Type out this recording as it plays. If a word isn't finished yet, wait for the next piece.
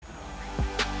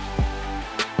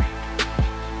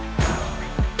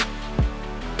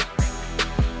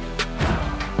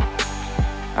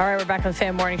All right, we're back on the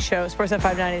Fan Morning Show. Sports at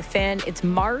 590 The Fan. It's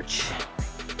March.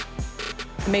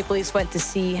 The Maple Leafs went to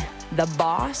see the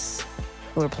boss,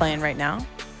 who are playing right now.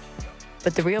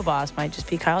 But the real boss might just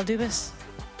be Kyle Dubas.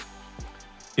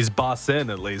 He's bossing,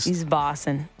 at least. He's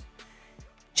bossing.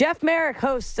 Jeff Marek,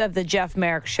 host of the Jeff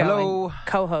Marek Show. Hello. And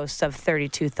co-host of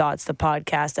 32 Thoughts, the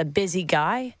podcast. A busy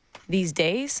guy these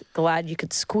days. Glad you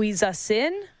could squeeze us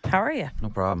in. How are you? No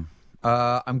problem.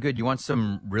 I'm good. You want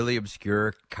some really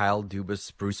obscure Kyle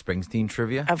Dubas, Bruce Springsteen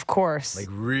trivia? Of course. Like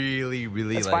really,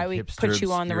 really That's like why we hipster put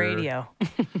you on the obscure. radio.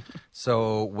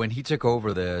 So when he took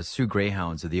over the Sioux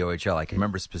Greyhounds of the OHL, I can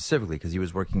remember specifically because he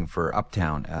was working for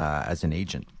Uptown as an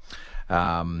agent.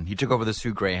 He took over the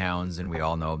Sioux Greyhounds, and we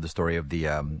all know the story of the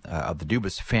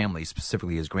Dubas family,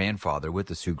 specifically his grandfather with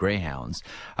the Sioux Greyhounds.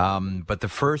 But the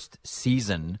first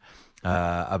season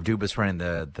of Dubas running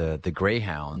the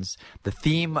Greyhounds, the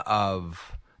theme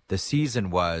of the season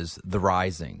was The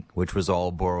Rising, which was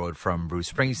all borrowed from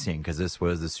Bruce Springsteen because this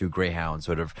was the Sioux Greyhounds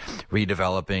sort of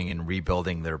redeveloping and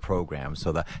rebuilding their program.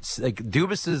 So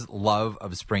Dubas's love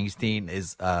of Springsteen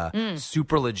is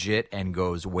super legit and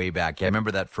goes way back. Yeah, I remember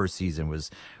that first season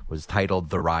was titled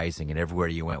The Rising, and everywhere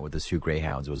you went with the Sioux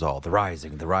Greyhounds, it was all The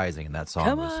Rising, and that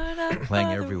song was playing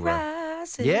everywhere.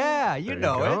 Yeah, you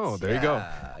know it. There you go.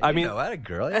 I mean, that a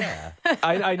girl, yeah.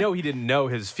 I know he didn't know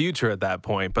his future at that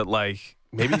point, but like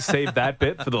maybe save that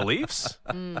bit for the Leafs.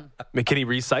 I mean, can he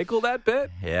recycle that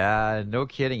bit? Yeah, no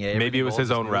kidding. Maybe it was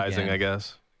his own Rising, I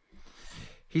guess.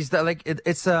 He's that like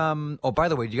it's. Oh, by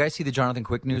the way, did you guys see the Jonathan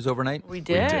Quick news overnight? We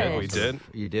did. We did.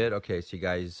 You did? Okay, so you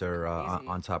guys are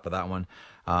on top of that one.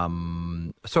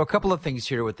 So a couple of things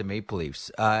here with the Maple Leafs.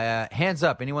 Hands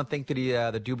up. Anyone think that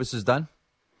the Dubas is done?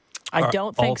 I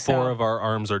don't think so. All four of our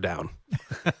arms are down.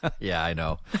 Yeah, I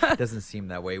know. It doesn't seem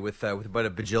that way with about a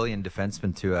bajillion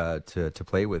defensemen to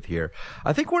play with here.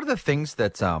 I think one of the things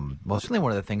that certainly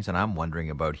one of the things that I'm wondering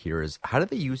about here is how do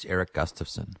they use Erik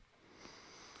Gustafsson?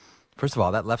 First of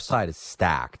all, that left side is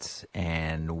stacked,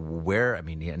 and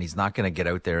and he's not going to get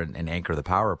out there and anchor the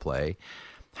power play.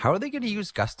 How are they going to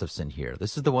use Gustafsson here?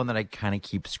 This is the one that I kind of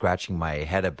keep scratching my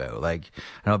head about. Like,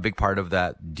 I know a big part of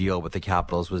that deal with the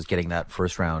Capitals was getting that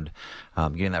first round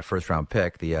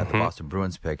pick, the Boston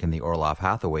Bruins pick, and the Orlov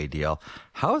Hathaway deal.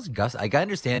 How is I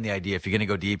understand the idea. If you're going to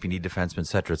go deep, you need defensemen, et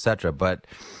cetera, et cetera. But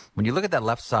when you look at that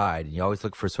left side, you always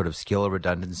look for sort of skill,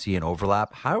 redundancy, and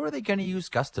overlap. How are they going to use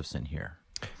Gustafsson here?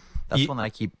 That's one that I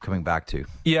keep coming back to.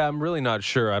 Yeah, I'm really not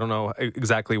sure. I don't know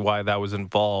exactly why that was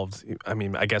involved. I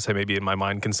mean, I guess I maybe in my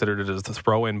mind considered it as the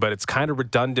throw-in, but it's kind of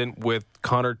redundant with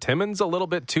Connor Timmins a little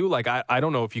bit too. Like, I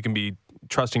don't know if you can be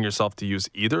trusting yourself to use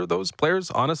either of those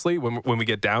players, honestly, when we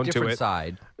get down to it.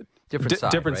 Different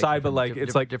right? side, but like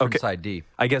it's like different okay, side D.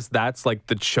 I guess that's like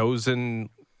the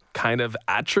chosen kind of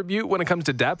attribute when it comes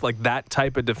to depth, like that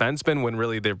type of defenseman, when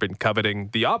really they've been coveting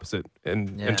the opposite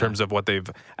in terms of what they've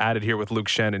added here with Luke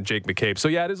Schenn and Jake McCabe. So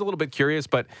yeah, it is a little bit curious,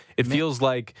 but it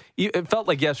felt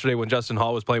like yesterday when Justin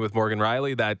Hall was playing with Morgan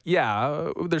Riley that,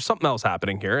 there's something else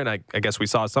happening here. And I guess we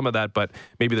saw some of that, but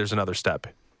maybe there's another step.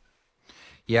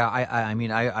 Yeah,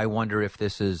 I wonder if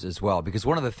this is as well, because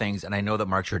one of the things, and I know that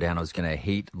Mark Giordano is going to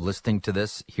hate listening to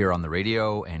this here on the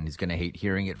radio, and he's going to hate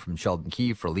hearing it from Sheldon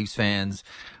Keefe for Leafs fans,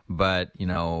 but,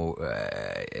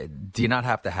 do you not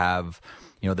have to have,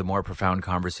 the more profound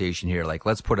conversation here? Like,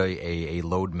 let's put a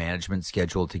load management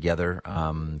schedule together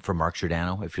for Mark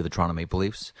Giordano if you're the Toronto Maple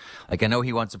Leafs. Like, I know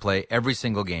he wants to play every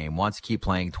single game, wants to keep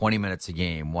playing 20 minutes a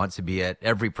game, wants to be at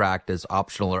every practice,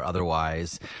 optional or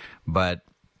otherwise, but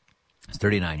he's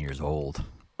 39 years old.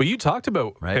 Well, you talked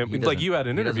about right? him. Like, you had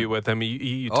an interview with him.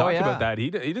 You talked about that. He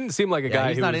didn't seem like a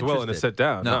guy who was willing to sit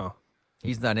down. No,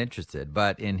 he's not interested.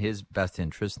 But in his best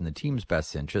interest and the team's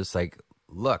best interest, like,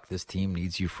 look, this team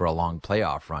needs you for a long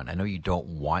playoff run. I know you don't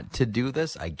want to do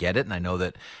this. I get it. And I know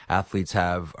that athletes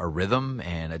have a rhythm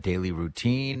and a daily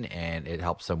routine, and it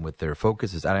helps them with their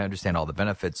focuses. I understand all the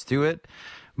benefits to it.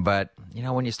 But,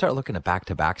 when you start looking at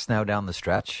back-to-backs now down the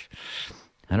stretch,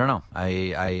 I don't know.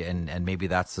 And maybe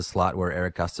that's the slot where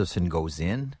Erik Gustafsson goes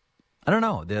in. I don't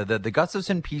know. The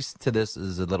Gustafsson piece to this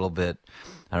is a little bit,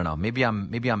 I don't know. Maybe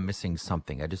I'm missing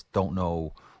something. I just don't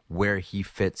know where he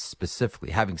fits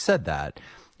specifically. Having said that,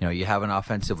 you have an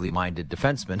offensively minded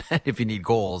defenseman. If you need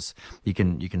goals, you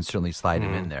can certainly slide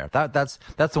him in there. That's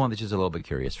the one that's just a little bit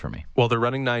curious for me. Well, they're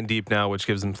running 9 deep now, which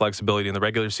gives them flexibility in the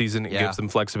regular season. It gives them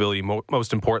flexibility,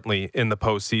 most importantly, in the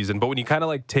postseason. But when you kind of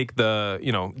like take the,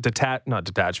 not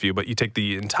detached view, but you take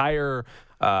the entire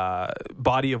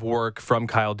body of work from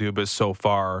Kyle Dubas so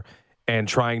far, and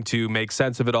trying to make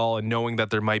sense of it all and knowing that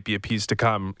there might be a piece to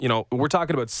come. You know, we're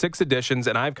talking about 6 additions,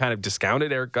 and I've kind of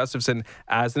discounted Eric Gustafsson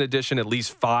as an addition, at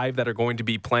least 5 that are going to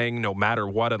be playing no matter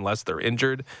what unless they're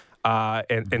injured,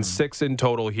 and 6 in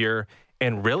total here.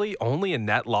 And really only a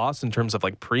net loss in terms of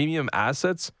like premium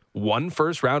assets. 1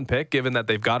 first-round pick, given that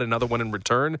they've got another one in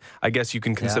return. I guess you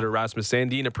can consider Rasmus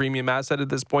Sandin a premium asset at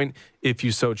this point if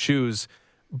you so choose.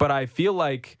 But I feel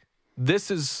like this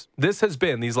has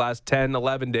been, these last 10,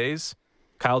 11 days,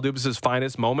 Kyle Dubas'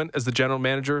 finest moment as the general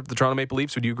manager of the Toronto Maple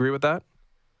Leafs. Would you agree with that?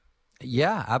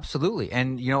 Yeah, absolutely.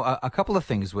 And, you know, a couple of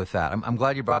things with that. I'm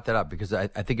glad you brought that up because I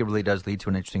think it really does lead to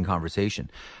an interesting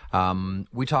conversation.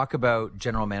 We talk about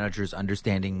general managers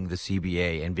understanding the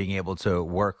CBA and being able to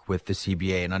work with the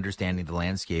CBA and understanding the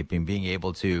landscape and being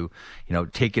able to, you know,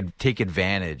 take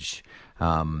advantage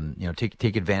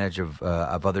take advantage of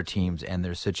other teams and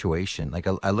their situation. Like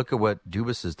I look at what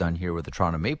Dubas has done here with the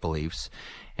Toronto Maple Leafs,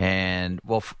 and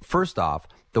well, first off,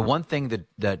 the one thing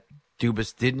that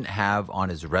Dubas didn't have on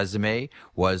his resume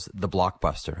was the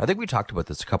blockbuster. I think we talked about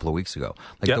this a couple of weeks ago.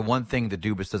 Like the one thing that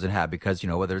Dubas doesn't have, because, you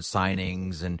know, whether it's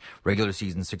signings and regular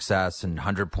season success and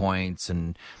 100 points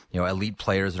and, you know, elite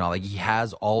players and all, like he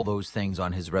has all those things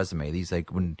on his resume. These, like,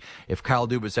 if Kyle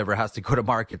Dubas ever has to go to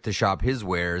market to shop his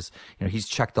wares, you know, he's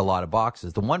checked a lot of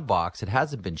boxes. The one box that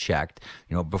hasn't been checked,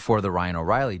 you know, before the Ryan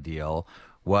O'Reilly deal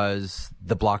was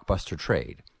the blockbuster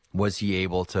trade. Was he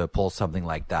able to pull something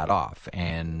like that off?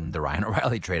 And the Ryan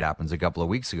O'Reilly trade happens a couple of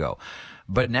weeks ago.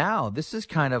 But now this is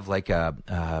kind of like I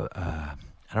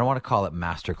don't want to call it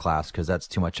masterclass because that's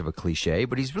too much of a cliche,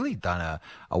 but he's really done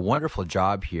a wonderful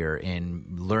job here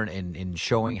in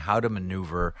showing how to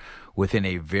maneuver within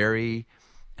a very,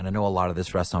 and I know a lot of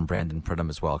this rests on Brandon Pridham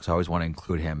as well, because I always want to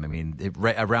include him. I mean,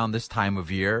 around this time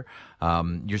of year,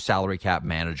 your salary cap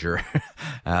manager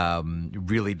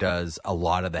really does a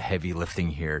lot of the heavy lifting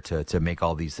here to make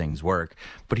all these things work.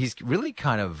 But he's really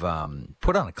kind of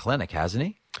put on a clinic, hasn't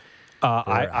he?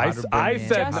 I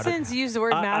said Justin's used the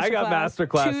word masterclass. I got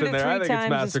masterclass 2 in there. to 3 I think it's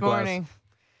times this masterclass. morning.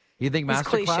 You think It's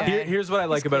masterclass? cliche. Here's what I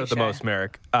like about it the most,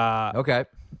 Marek. Okay.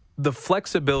 The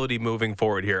flexibility moving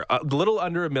forward here. A little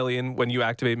under $1 million when you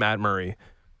activate Matt Murray.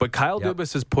 But Kyle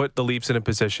Dubas has put the Leafs in a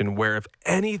position where if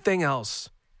anything else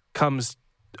comes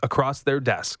across their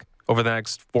desk over the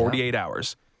next 48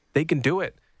 hours, they can do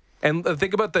it. And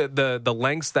think about the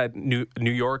lengths that New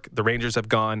York, the Rangers, have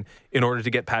gone in order to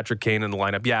get Patrick Kane in the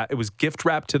lineup. Yeah, it was gift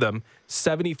wrapped to them,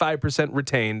 75%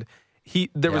 retained.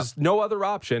 There was no other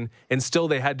option, and still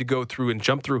they had to go through and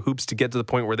jump through hoops to get to the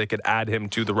point where they could add him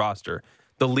to the roster.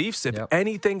 The Leafs, if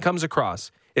anything comes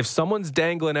across, if someone's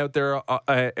dangling out there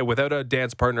without a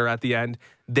dance partner at the end,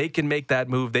 they can make that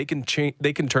move. They can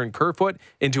turn Kerfoot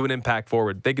into an impact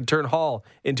forward. They can turn Hall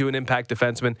into an impact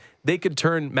defenseman. They could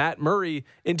turn Matt Murray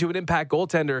into an impact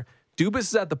goaltender. Dubas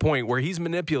is at the point where he's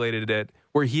manipulated it,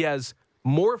 where he has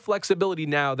more flexibility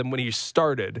now than when he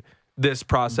started this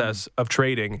process of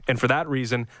trading. And for that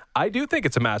reason, I do think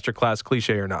it's a masterclass,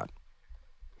 cliche or not.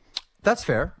 That's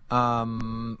fair. I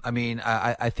mean,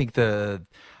 I think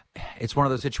it's one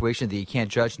of those situations that you can't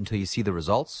judge until you see the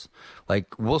results.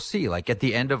 Like, we'll see. Like, at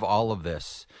the end of all of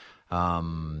this,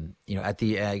 at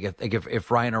the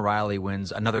if Ryan O'Reilly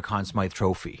wins another Conn Smythe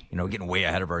Trophy, getting way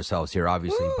ahead of ourselves here,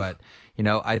 obviously, but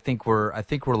I think we're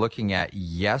looking at,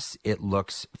 yes, it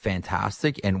looks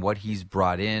fantastic, and what he's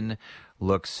brought in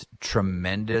looks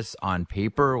tremendous on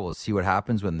paper. We'll see what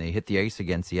happens when they hit the ice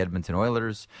against the Edmonton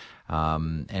Oilers,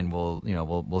 and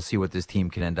we'll see what this team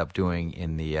can end up doing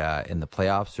in the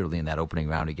playoffs. Certainly in that opening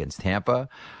round against Tampa.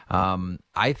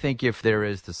 I think if there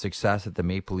is the success that the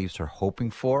Maple Leafs are hoping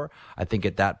for, I think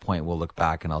at that point we'll look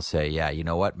back and I'll say, yeah, you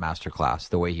know what, masterclass,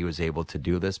 the way he was able to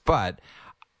do this. But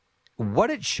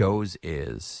what it shows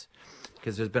is,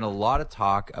 because there's been a lot of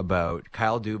talk about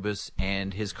Kyle Dubas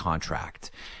and his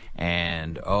contract.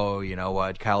 And, you know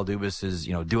what, Kyle Dubas is,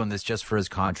 doing this just for his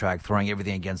contract, throwing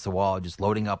everything against the wall, just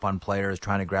loading up on players,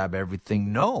 trying to grab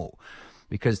everything. No,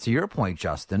 because to your point,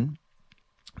 Justin,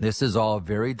 this is all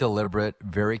very deliberate,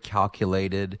 very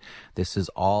calculated. This is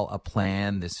all a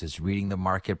plan. This is reading the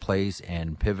marketplace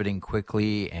and pivoting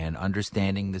quickly and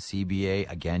understanding the CBA.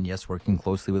 Again, yes, working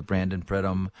closely with Brandon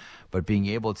Pridham, but being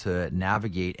able to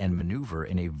navigate and maneuver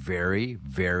in a very,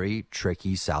 very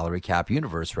tricky salary cap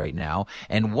universe right now,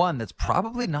 and one that's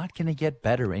probably not going to get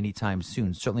better anytime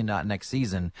soon. Certainly not next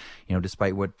season,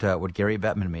 despite what Gary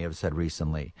Bettman may have said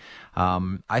recently.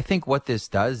 I think what this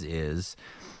does is,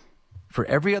 for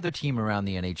every other team around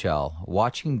the NHL,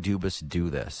 watching Dubas do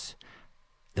this,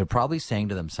 they're probably saying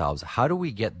to themselves, how do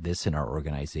we get this in our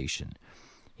organization?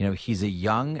 He's a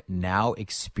young, now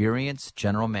experienced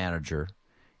general manager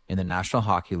in the National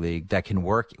Hockey League that can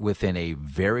work within a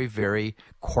very, very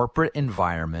corporate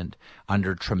environment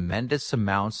under tremendous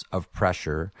amounts of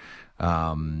pressure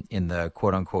in the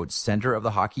quote-unquote center of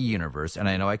the hockey universe. And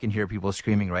I know I can hear people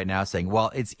screaming right now saying,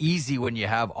 well, it's easy when you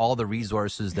have all the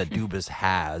resources that Dubas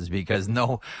has because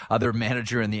no other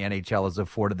manager in the NHL has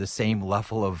afforded the same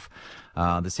level of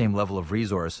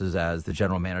resources as the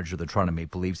general manager of the Toronto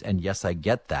Maple Leafs. And yes, I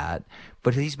get that.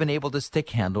 But he's been able to stick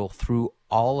handle through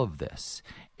all of this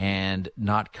and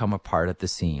not come apart at the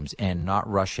seams and not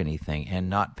rush anything and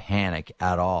not panic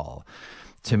at all.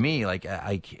 To me, like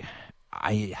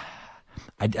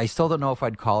I still don't know if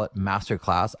I'd call it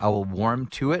Masterclass. I will warm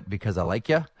to it because I like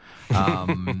you.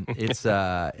 It's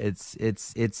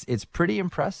pretty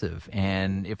impressive.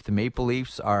 And if the Maple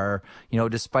Leafs are,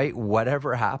 despite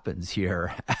whatever happens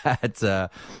here at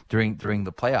during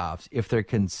the playoffs, if they're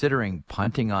considering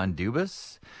punting on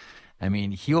Dubas, I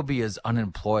mean, he'll be as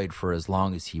unemployed for as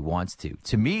long as he wants to.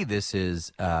 To me, this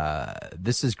is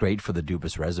great for the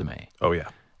Dubas resume. Oh yeah.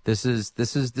 This is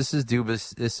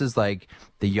Dubas. This is like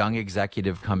the young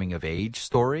executive coming of age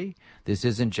story. This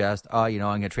isn't just, I'm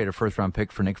going to trade a first round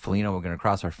pick for Nick Foligno. We're going to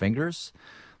cross our fingers.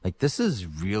 Like, this is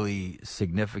really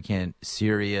significant,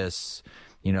 serious,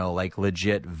 like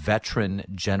legit veteran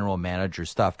general manager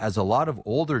stuff. As a lot of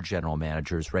older general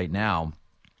managers right now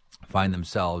find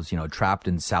themselves, trapped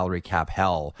in salary cap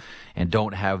hell and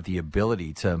don't have the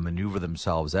ability to maneuver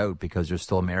themselves out because they're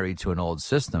still married to an old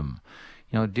system.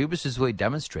 Dubas is really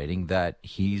demonstrating that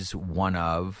he's one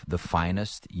of the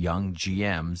finest young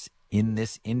GMs in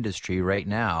this industry right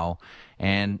now,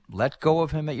 and let go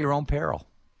of him at your own peril.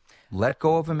 Let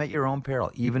go of him at your own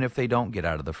peril, even if they don't get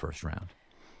out of the first round.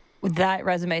 That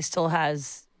resume still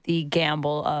has the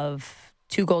gamble of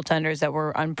two goaltenders that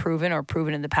were unproven or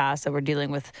proven in the past that were dealing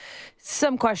with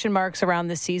some question marks around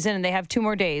this season, and they have 2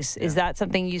 more days. Yeah. Is that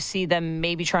something you see them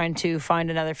maybe trying to find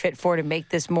another fit for to make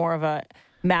this more of a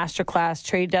Masterclass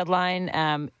trade deadline?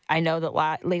 I know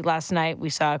that late last night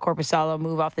we saw Korpisalo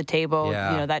move off the table.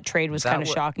 Yeah. That trade was kind of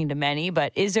shocking to many,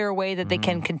 but is there a way that they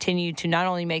can continue to not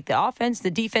only make the offense, the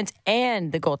defense,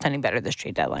 and the goaltending better this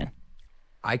trade deadline?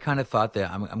 I kind of thought that,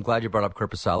 I'm glad you brought up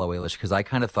Korpisalo, Ailish, because I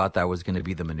kind of thought that was going to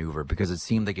be the maneuver because it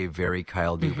seemed like a very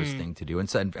Kyle Dubas thing to do.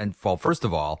 And first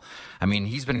of all, I mean,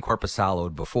 he's been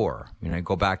Korpisalo'd before.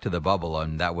 Go back to the bubble,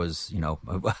 and that was,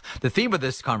 the theme of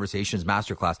this conversation is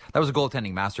Masterclass. That was a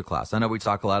goaltending Masterclass. I know we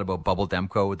talk a lot about Bubble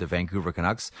Demko with the Vancouver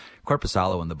Canucks.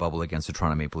 Korpisalo in the bubble against the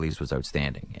Toronto Maple Leafs was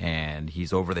outstanding, and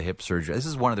he's over the hip surgery. This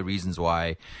is one of the reasons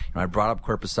why I brought up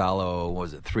Korpisalo,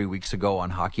 was it 3 weeks ago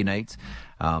on Hockey Night?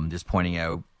 Just pointing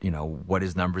out, what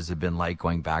his numbers have been like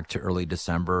going back to early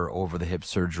December over the hip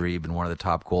surgery, been one of the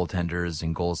top goaltenders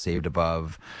and goals saved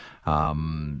above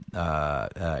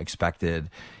expected.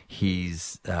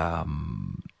 He's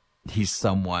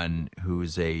someone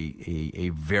who's a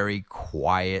very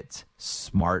quiet,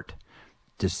 smart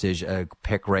decision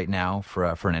pick right now for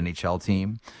an NHL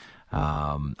team.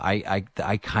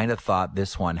 I kind of thought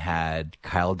this one had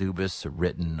Kyle Dubas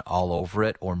written all over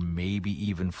it, or maybe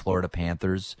even Florida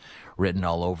Panthers written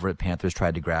all over it. Panthers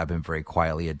tried to grab him very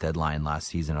quietly at deadline last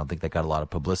season. I don't think they got a lot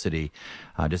of publicity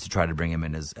just to try to bring him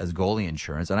in as goalie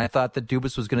insurance. And I thought that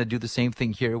Dubas was going to do the same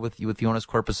thing here with Jonas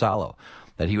Korpisalo,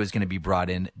 that he was going to be brought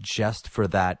in just for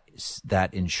that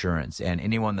insurance. And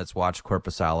anyone that's watched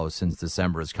Korpisalo since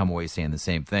December has come away saying the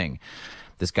same thing.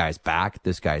 This guy's back.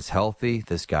 This guy's healthy.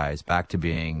 This guy's back to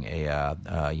being on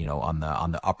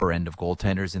the upper end of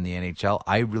goaltenders in the NHL.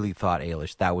 I really thought,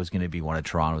 Ailish, that was going to be one of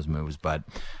Toronto's moves, but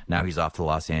now he's off to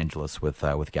Los Angeles with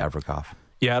Gavrikov.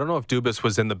 Yeah, I don't know if Dubas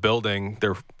was in the building.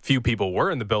 Few people were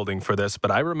in the building for this,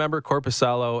 but I remember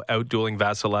Korpisalo outdueling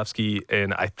Vasilevsky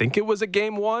in, I think it was a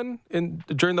game 1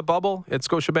 during the bubble at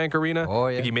Scotiabank Arena. Oh,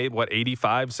 yeah. I think he made,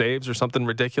 85 saves or something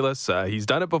ridiculous. He's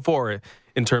done it before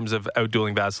in terms of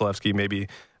outdueling Vasilevsky. Maybe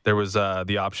there was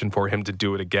the option for him to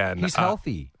do it again. He's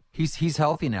healthy. He's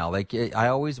healthy now. Like, I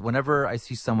always, whenever I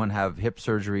see someone have hip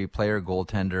surgery, player,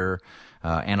 goaltender,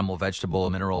 animal, vegetable,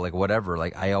 mineral, like whatever,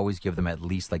 like I always give them at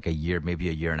least like a year, maybe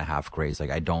a year and a half grace. Like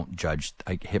I don't judge.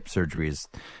 Like hip surgery is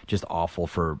just awful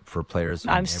for players.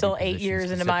 I'm still 8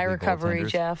 years into my recovery,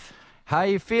 Jeff. How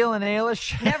you feeling,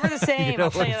 Ailish? Never the same.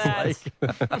 I'll tell you that.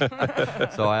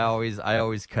 Like. So I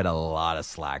always cut a lot of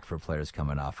slack for players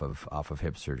coming off of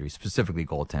hip surgery, specifically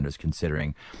goaltenders,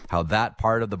 considering how that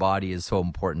part of the body is so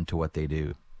important to what they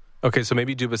do. Okay, so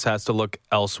maybe Dubas has to look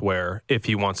elsewhere if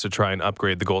he wants to try and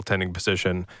upgrade the goaltending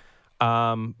position.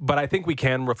 But I think we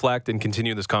can reflect and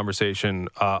continue this conversation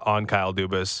on Kyle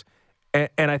Dubas.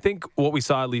 And I think what we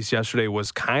saw, at least yesterday,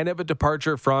 was kind of a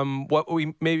departure from what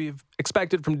we maybe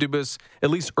expected from Dubas, at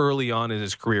least early on in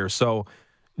his career. So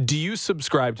Do you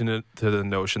subscribe to the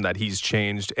notion that he's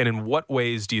changed, and in what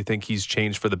ways do you think he's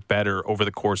changed for the better over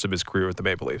the course of his career with the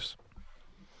Maple Leafs?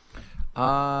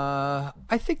 I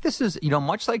think this is,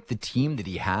 much like the team that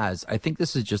he has, I think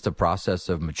this is just a process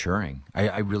of maturing.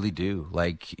 I really do.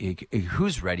 Like,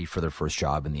 who's ready for their first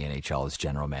job in the NHL as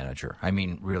general manager? I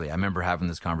mean, really, I remember having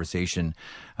this conversation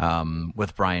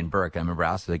with Brian Burke. I remember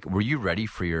asking, like, were you ready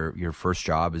for your first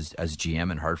job as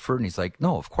GM in Hartford? And he's like,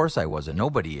 no, of course I wasn't.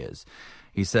 Nobody is.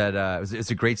 He said, it's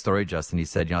a great story, Justin. He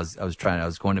said, I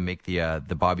was going to make the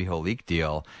Bobby Holik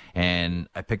deal, and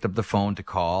I picked up the phone to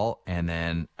call, and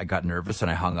then I got nervous and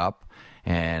I hung up.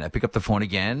 And I picked up the phone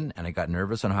again, and I got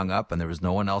nervous and hung up, and there was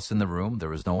no one else in the room. There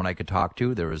was no one I could talk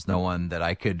to. There was no one that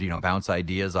I could, bounce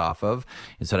ideas off of.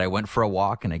 And so I went for a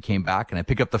walk, and I came back, and I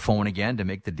picked up the phone again to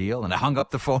make the deal, and I hung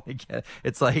up the phone again.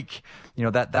 It's like,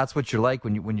 that's what you're like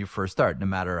when you first start, no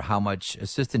matter how much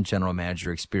assistant general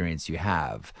manager experience you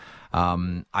have.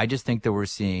 I just think that we're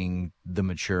seeing the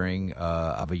maturing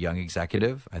of a young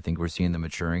executive. I think we're seeing the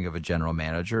maturing of a general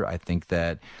manager. I think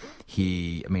that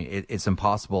it's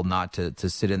impossible not to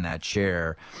sit in that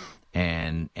chair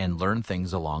and learn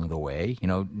things along the way.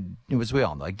 As we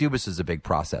all know, like Dubas is a big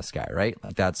process guy, right?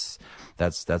 Like that's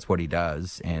what he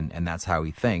does, and that's how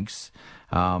he thinks.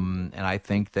 And I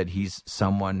think that he's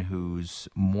someone who's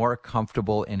more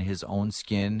comfortable in his own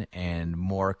skin and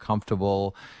more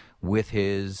comfortable with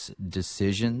his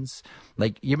decisions.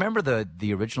 Like, you remember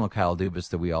the original Kyle Dubas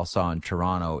that we all saw in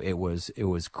Toronto? It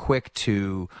was quick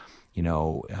to, he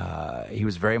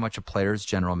was very much a player's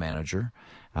general manager.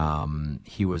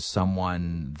 He was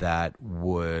someone that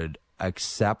would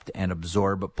accept and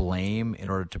absorb blame in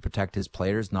order to protect his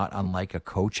players, not unlike a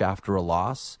coach after a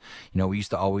loss. We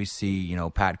used to always see,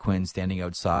 Pat Quinn standing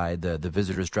outside the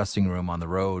visitors' dressing room on the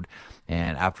road,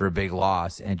 and after a big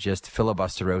loss, and just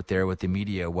filibuster out there with the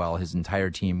media while his entire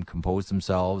team composed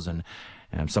themselves, and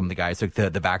some of the guys took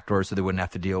the back door so they wouldn't have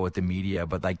to deal with the media.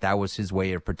 But like, that was his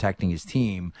way of protecting his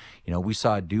team. We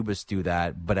saw Dubas do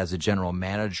that, but as a general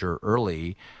manager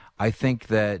early. I think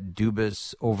that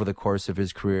Dubas, over the course of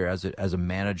his career as a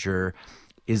manager,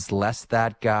 is less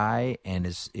that guy, and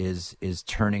is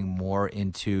turning more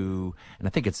into, and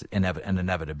I think it's an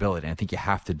inevitability. I think you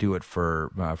have to do it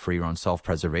for your own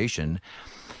self-preservation.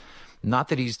 Not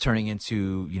that he's turning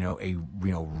into a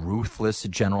ruthless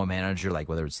general manager, like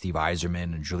whether it's Steve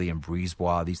Yzerman and Julien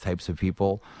Brisebois, these types of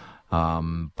people,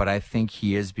 but I think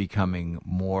he is becoming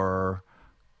more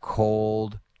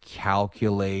cold,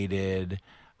 calculated.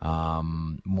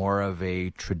 More of a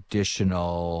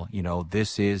traditional,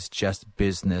 this is just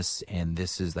business, and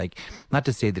this is like, not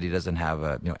to say that he doesn't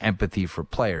have empathy for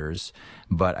players,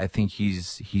 but I think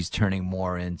he's turning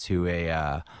more into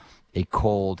a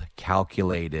cold,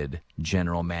 calculated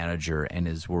general manager, and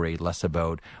is worried less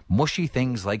about mushy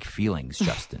things like feelings.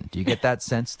 Justin, do you get that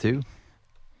sense too?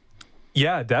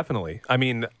 Yeah, definitely. I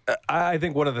mean, I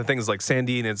think one of the things, like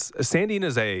Sandin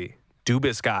is a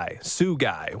Dubas guy, Sioux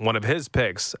guy, one of his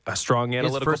picks, a strong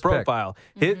analytical profile.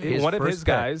 One of his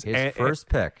guys. His first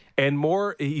pick. And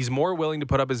he's more willing to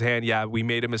put up his hand. Yeah, we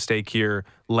made a mistake here.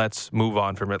 Let's move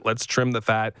on from it. Let's trim the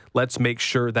fat. Let's make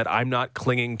sure that I'm not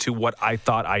clinging to what I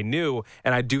thought I knew.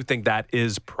 And I do think that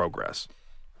is progress.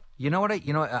 I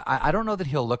don't know that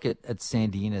he'll look at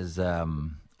Sandin as,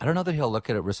 I don't know that he'll look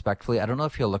at it respectfully. I don't know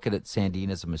if he'll look at Sandin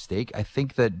as a mistake. I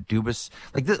think that Dubas,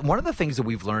 one of the things that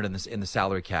we've learned in the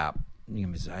salary cap,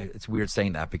 it's weird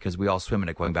saying that because we all swim in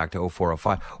it going back to 04,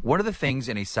 05. One of the things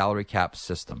in a salary cap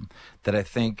system that I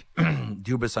think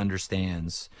Dubas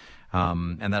understands,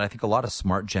 and that I think a lot of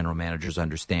smart general managers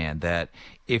understand, that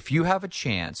if you have a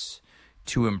chance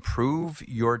to improve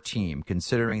your team,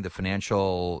 considering the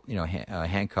financial,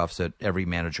 handcuffs that every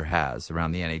manager has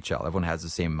around the NHL. Everyone has the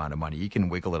same amount of money. You can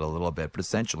wiggle it a little bit, but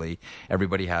essentially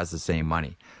everybody has the same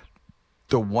money.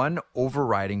 The one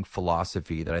overriding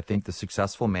philosophy that I think the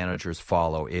successful managers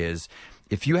follow is,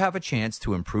 if you have a chance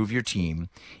to improve your team,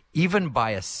 even by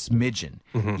a smidgen,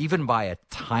 even by a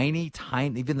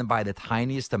even by the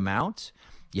tiniest amount,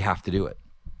 you have to do it.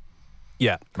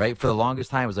 Yeah. Right? For the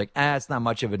longest time, it was like, it's not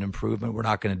much of an improvement. We're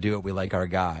not going to do it. We like our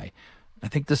guy. I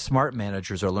think the smart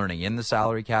managers are learning in the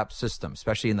salary cap system,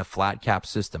 especially in the flat cap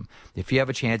system. If you have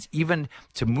a chance even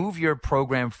to move your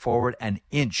program forward an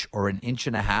inch or an inch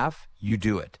and a half, you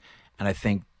do it. And I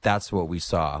think that's what we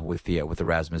saw with the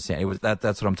Rasmus Sandin.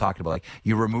 That's what I'm talking about. Like,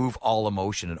 you remove all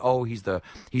emotion and he's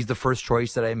the first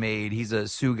choice that I made. He's a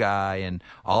Sioux guy and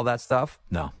all that stuff.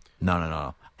 No.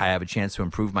 I have a chance to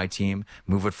improve my team,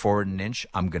 move it forward an inch,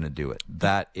 I'm going to do it.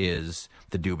 That is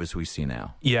the Dubas we see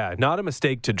now. Yeah, not a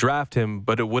mistake to draft him,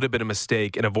 but it would have been a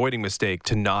mistake, an avoiding mistake,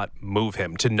 to not move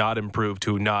him, to not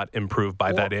improve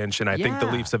by that inch. And I think the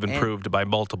Leafs have improved by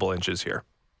multiple inches here.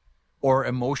 Or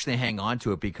emotionally hang on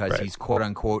to it because he's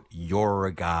quote-unquote your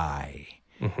guy.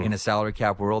 Mm-hmm. In a salary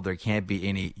cap world, there can't be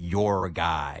any your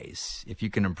guys. If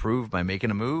you can improve by making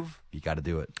a move, you got to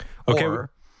do it. Okay.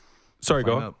 Sorry,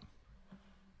 go.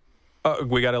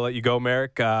 We got to let you go,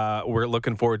 Marek. We're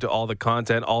looking forward to all the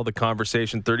content, all the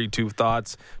conversation, 32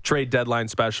 thoughts, trade deadline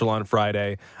special on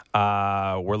Friday.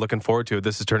 We're looking forward to it.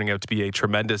 This is turning out to be a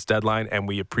tremendous deadline, and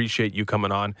we appreciate you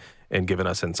coming on and giving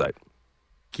us insight.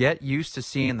 Get used to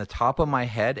seeing the top of my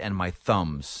head and my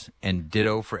thumbs, and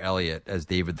ditto for Elliot as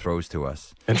David throws to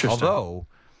us. Interesting. Although,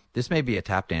 this may be a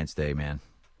tap dance day, man.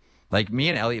 Like, me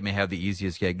and Elliot may have the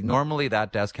easiest gig. Normally,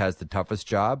 that desk has the toughest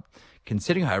job.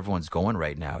 Considering how everyone's going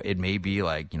right now, it may be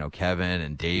like, Kevin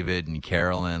and David and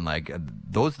Carolyn,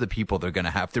 those are the people they're going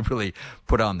to have to really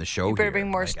put on the show. You better here.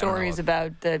 bring more stories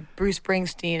about Bruce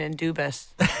Springsteen and Dubas.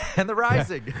 And the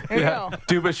Rising. Yeah. There you go.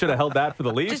 Dubas should have held that for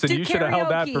the Leafs, and you should have held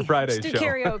that for Friday's show. Just do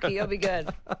karaoke. You'll be good.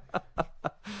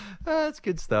 That's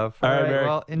good stuff. All right, Marek.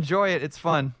 Well, enjoy it. It's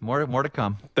fun. More to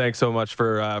come. Thanks so much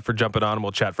for jumping on, and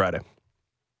we'll chat Friday.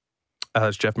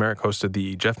 That's Jeff Marek, host of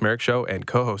the Jeff Marek Show and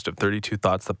co-host of 32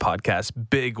 Thoughts, the podcast.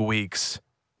 Big weeks,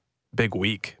 big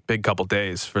week, big couple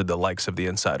days for the likes of the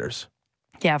insiders.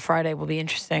 Yeah, Friday will be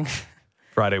interesting.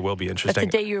 Friday will be interesting. That's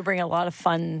the day you bring a lot of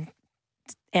fun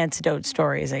antidote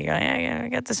stories. I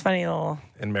got this funny little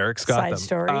and Marek's got side them.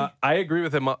 story. I agree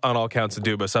with him on all counts of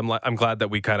Dubas. I'm glad that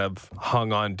we kind of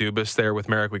hung on Dubas there with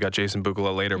Marek. We got Jason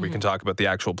Bukala later. We can talk about the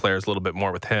actual players a little bit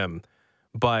more with him.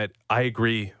 But I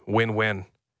agree, win-win.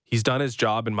 He's done his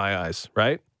job in my eyes,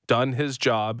 right? Done his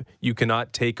job. You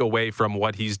cannot take away from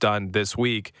what he's done this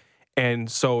week. And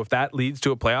so if that leads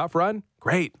to a playoff run,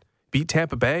 great. Beat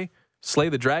Tampa Bay, slay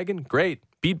the Dragon, great.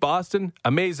 Beat Boston,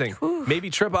 amazing. Whew. Maybe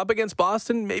trip up against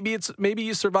Boston, maybe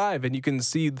you survive and you can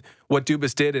see what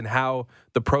Dubas did and how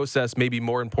the process may be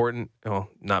more important. Well,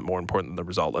 not more important than the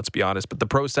result, let's be honest, but the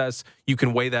process, you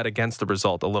can weigh that against the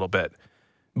result a little bit.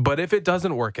 But if it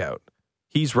doesn't work out,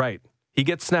 he's right. He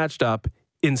gets snatched up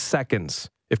in seconds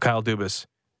if Kyle Dubas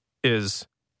is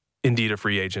indeed a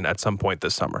free agent at some point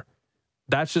this summer.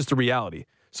 That's just the reality.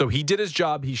 So he did his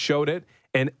job, he showed it,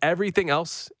 and everything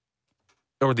else,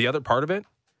 or the other part of it,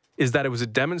 is that it was a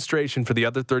demonstration for the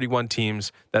other 31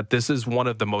 teams that this is one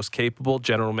of the most capable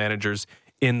general managers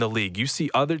in the league. You see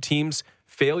other teams'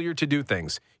 failure to do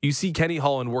things. You see Kenny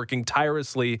Holland working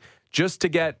tirelessly just to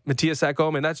get Matthias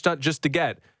Ekholm, and that's not just to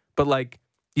get, but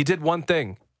you did one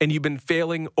thing. And you've been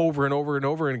failing over and over and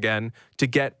over again to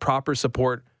get proper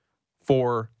support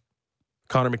for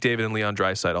Connor McDavid and Leon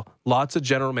Draisaitl. Lots of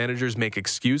general managers make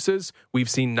excuses. We've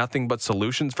seen nothing but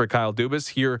solutions for Kyle Dubas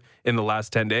here in the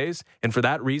last 10 days. And for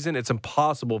that reason, it's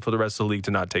impossible for the rest of the league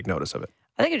to not take notice of it.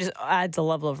 I think it just adds a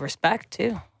level of respect,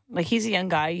 too. He's a young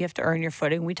guy. You have to earn your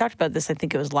footing. We talked about this, I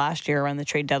think it was last year around the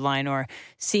trade deadline, or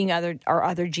seeing other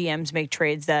GMs make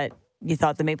trades that you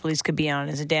thought the Maple Leafs could be on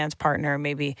as a dance partner.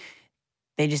 Maybe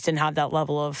they just didn't have that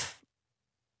level of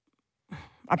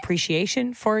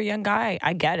appreciation for a young guy.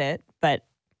 I get it, but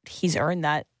he's earned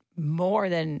that more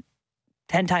than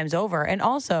 10 times over. And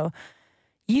also,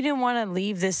 you didn't want to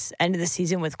leave this end of the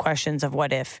season with questions of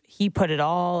what if. He put it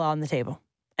all on the table.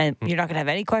 And you're not going to have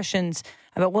any questions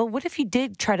about, well, what if you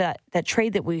did try that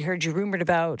trade that we heard you rumored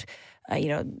about,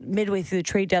 midway through the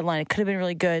trade deadline, it could have been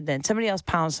really good. Then somebody else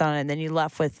pounced on it, and then you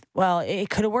left with, well, it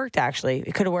could have worked, actually.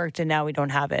 It could have worked, and now we don't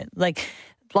have it.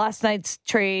 Last night's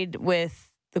trade with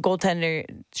the goaltender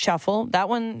shuffle, that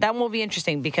one will be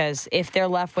interesting, because if they're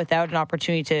left without an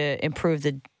opportunity to improve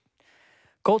the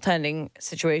goaltending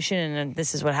situation, and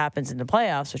this is what happens in the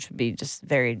playoffs, which would be just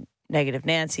very negative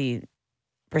Nancy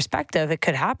perspective, it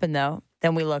could happen, though.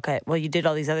 Then we look at, well, you did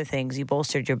all these other things. You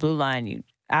bolstered your blue line. You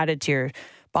added to your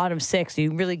bottom six.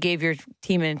 You really gave your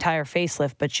team an entire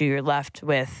facelift, but you're left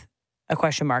with a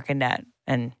question mark in net,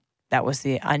 and that was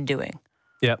the undoing.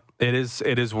 Yeah, it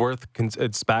is worth.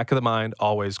 It's back of the mind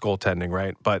always goaltending,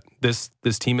 right? But this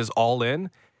team is all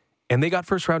in, and they got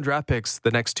first round draft picks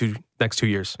the next two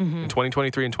years in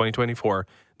 2023 and 2024.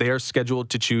 They are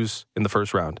scheduled to choose in the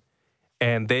first round,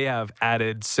 and they have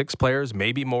added 6 players,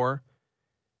 maybe more.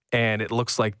 And it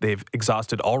looks like they've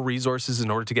exhausted all resources in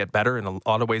order to get better. In a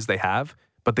lot of ways they have,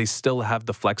 but they still have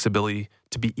the flexibility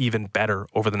to be even better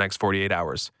over the next 48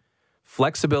 hours.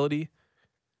 Flexibility,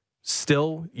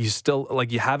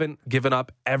 you haven't given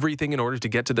up everything in order to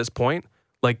get to this point.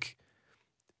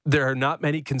 There are not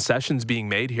many concessions being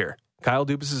made here. Kyle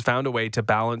Dubas has found a way to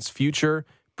balance future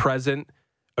present,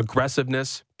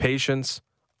 aggressiveness, patience.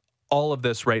 All of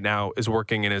this right now is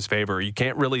working in his favor. You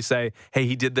can't really say, hey,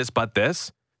 he did this, but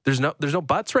this. There's no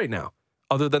buts right now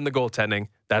other than the goaltending.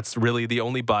 That's really the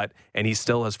only but, and he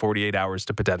still has 48 hours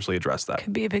to potentially address that.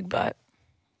 Could be a big but.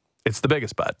 It's the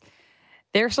biggest but.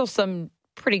 There's still some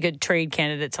pretty good trade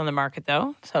candidates on the market,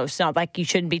 though. So it's not like you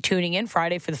shouldn't be tuning in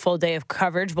Friday for the full day of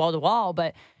coverage, wall to wall.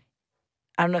 But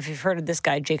I don't know if you've heard of this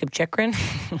guy, Jacob Chychrun.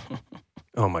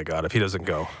 Oh, my God, if he doesn't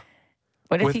go.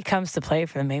 What if he comes to play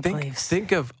for the Maple Leafs?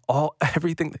 Think of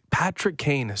everything. Patrick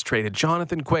Kane has traded.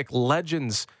 Jonathan Quick,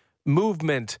 legends,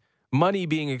 movement, money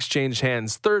being exchanged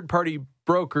hands, third-party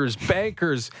brokers,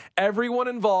 bankers, everyone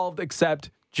involved except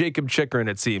Jacob Chychrun,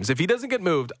 it seems. If he doesn't get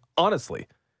moved, honestly,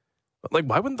 like,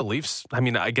 why wouldn't the Leafs? I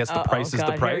mean, I guess the price is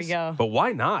the price, but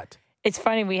why not? It's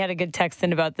funny. We had a good text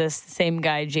in about this. The same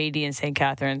guy, JD in St.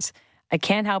 Catharines. I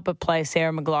can't help but play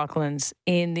Sarah McLachlan's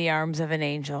In the Arms of an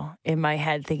Angel in my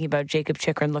head, thinking about Jacob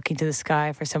Chychrun looking to the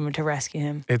sky for someone to rescue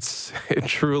him. It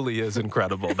truly is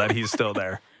incredible that he's still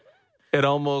there. It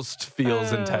almost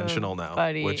feels intentional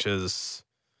now, which is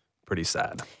pretty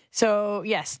sad. So,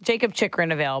 yes, Jacob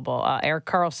Chychrun available. Eric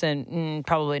Carlson,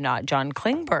 probably not. John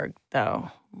Klingberg,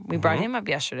 though. We brought him up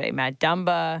yesterday. Matt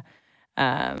Dumba,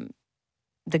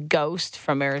 the Ghost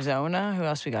from Arizona. Who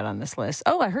else we got on this list?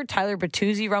 Oh, I heard Tyler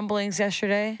Bertuzzi rumblings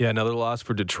yesterday. Yeah, another loss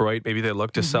for Detroit. Maybe they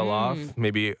look to sell off.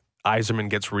 Maybe Yzerman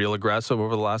gets real aggressive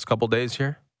over the last couple days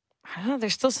here. I don't know.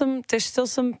 There's still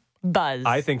some buzz.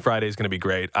 I think Friday's going to be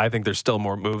great. I think there's still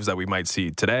more moves that we might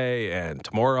see today and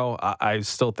tomorrow. I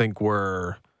still think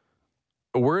we're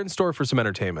in store for some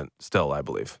entertainment still, I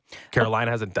believe.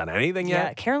 Carolina hasn't done anything yet.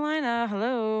 Yeah, Carolina,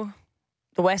 hello.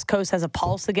 The West Coast has a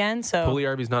pulse again. So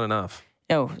Puljujärvi's not enough.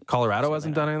 No. Colorado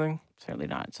hasn't done anything? Certainly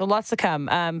not. So lots to come.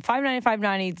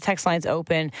 590-590, the text line's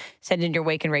open. Send in your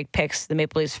wake and rake picks. The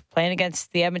Maple Leafs playing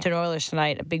against the Edmonton Oilers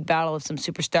tonight. A big battle of some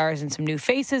superstars and some new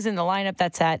faces in the lineup.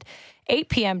 That's at 8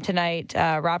 p.m. tonight.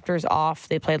 Raptors off.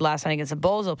 They played last night against the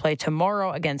Bulls. They'll play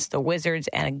tomorrow against the Wizards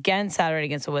and again Saturday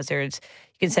against the Wizards.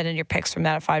 You can send in your picks from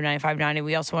that at 590-590.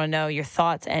 We also want to know your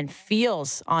thoughts and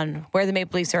feels on where the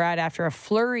Maple Leafs are at after a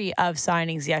flurry of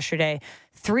signings yesterday.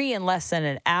 3 in less than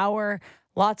an hour.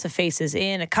 Lots of faces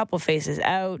in, a couple faces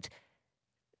out.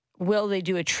 Will they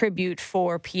do a tribute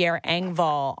for Pierre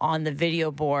Engvall on the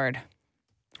video board?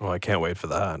 Well, I can't wait for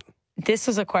that. This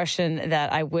is a question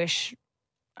that I wish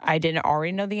I didn't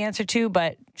already know the answer to,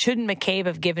 but shouldn't McCabe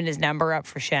have given his number up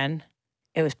for Shen?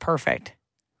 It was perfect.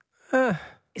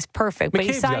 It's perfect.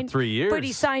 McCabe's got 3 years. But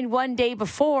he signed one day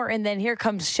before, and then here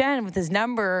comes Shen with his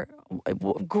number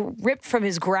ripped from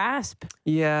his grasp.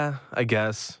 Yeah, I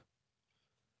guess.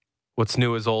 What's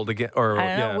new is old again. Or I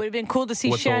don't know. It would have been cool to see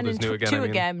What's Shen old is in new again, 2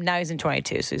 again. Now he's in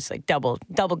 22, so he's like double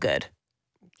good.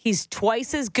 He's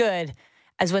twice as good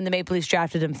as when the Maple Leafs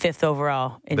drafted him 5th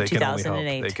overall in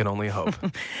 2008. They can only hope.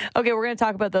 Okay, we're going to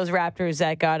talk about those Raptors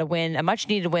that got a win, a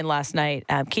much-needed win last night.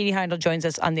 Katie Heindl joins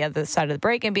us on the other side of the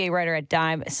break, NBA writer at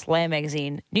Dime, Slam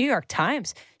Magazine, New York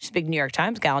Times. She's a big New York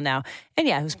Times gal now, and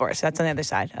Yahoo Sports. That's on the other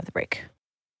side of the break.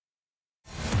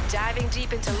 Diving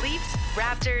deep into Leafs,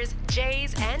 Raptors,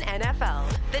 Jays, and NFL.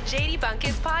 The JD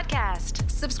Bunkus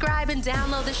Podcast. Subscribe and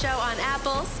download the show on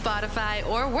Apple, Spotify,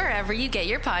 or wherever you get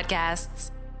your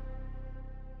podcasts.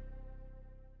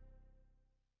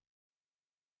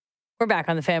 We're back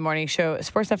on the Fan Morning Show.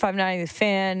 Sportsnet 590, The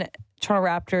Fan. Toronto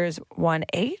Raptors won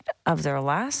 8 of their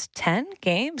last 10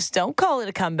 games. Don't call it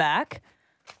a comeback.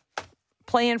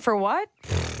 Playing for what?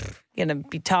 Going to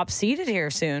be top seeded here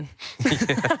soon.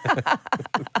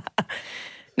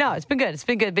 No, it's been good. It's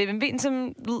been good. They've been beating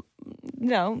some,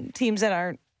 teams that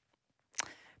aren't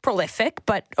prolific,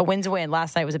 but a win's a win.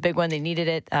 Last night was a big one. They needed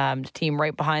it. The team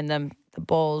right behind them, the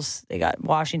Bulls, they got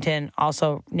Washington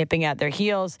also nipping at their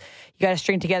heels. You got to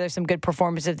string together some good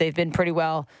performances. They've been pretty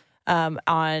well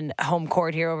on home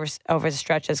court here over the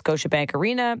stretch at Scotiabank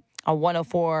Arena. A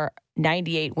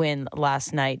 104-98 win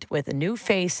last night with a new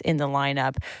face in the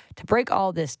lineup. To break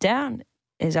all this down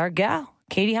is our gal,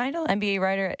 Katie Heindl, NBA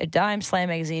writer at Dime, Slam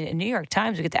Magazine, and New York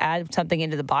Times. We get to add something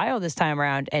into the bio this time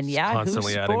around. And Yahoo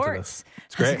Sports.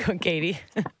 It's great. How's it going, Katie?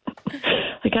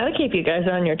 I gotta keep you guys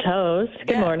on your toes.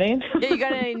 Good morning. Yeah, you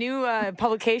got any new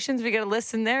publications? We got a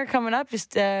list in there coming up.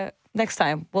 Just next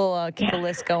time we'll keep the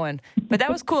list going. But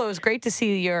that was cool. It was great to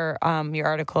see your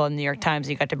article in the New York Times.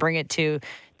 You got to bring it to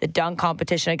the dunk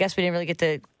competition. I guess we didn't really get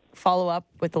to follow up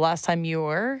with the last time you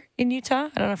were in Utah.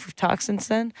 I don't know if we've talked since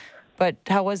then, but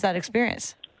how was that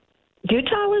experience?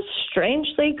 Utah was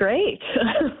strangely great.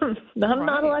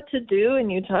 Not a lot to do in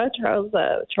Utah. Charles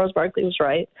Barkley was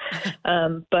right.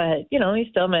 But, he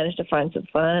still managed to find some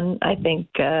fun. I think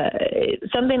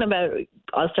something about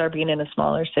All-Star being in a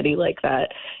smaller city like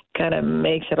that kind of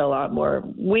makes it a lot more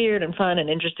weird and fun and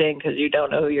interesting because you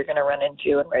don't know who you're going to run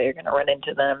into and where you're going to run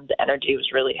into them. The energy was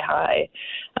really high.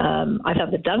 I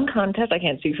thought the dunk contest, I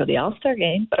can't speak for the All-Star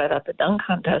game, but I thought the dunk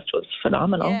contest was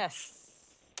phenomenal. Yes.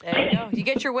 There you go. You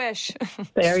get your wish.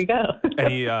 There you go.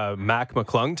 Any Mac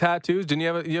McClung tattoos? Didn't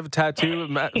you have a tattoo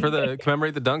for the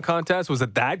commemorate the dunk contest? Was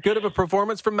it that good of a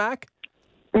performance from Mac?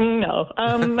 No,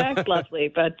 Mac's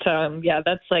lovely, but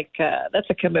that's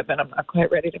a commitment I'm not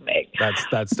quite ready to make.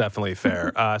 That's definitely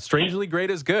fair. Strangely great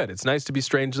is good. It's nice to be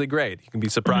strangely great. You can be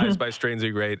surprised by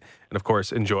strangely great, and of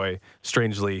course enjoy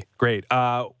strangely great.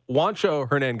 Juancho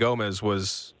Hernan Gomez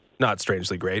was not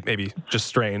strangely great, maybe just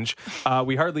strange.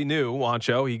 We hardly knew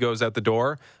Juancho. He goes out the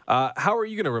door. How are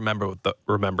you going to remember the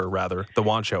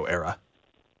Juancho era?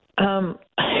 I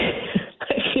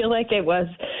feel like it was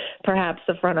perhaps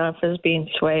the front office being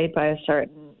swayed by a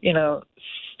certain,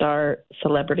 star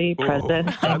celebrity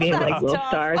president. Maybe like little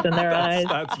stars in their eyes.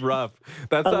 That's rough.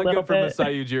 That's not good for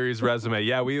Masai Ujiri's resume.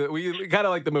 Yeah, we kind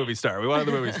of like the movie star. We wanted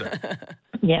the movie star.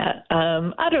 Yeah.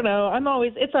 I don't know.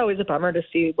 It's always a bummer to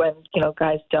see when,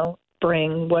 guys don't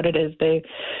bring what it is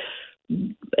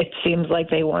it seems like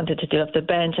they wanted to do off the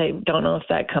bench. I don't know if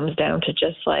that comes down to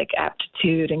just like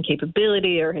aptitude and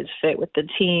capability or his fit with the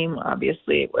team.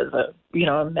 Obviously it was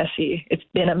it's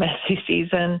been a messy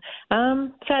season.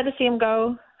 Sad to see him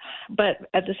go, but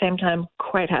at the same time,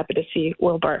 quite happy to see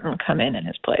Will Barton come in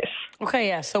his place. Okay.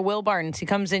 Yeah. So Will Barton, he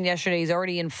comes in yesterday. He's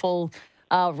already in full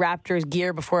Raptors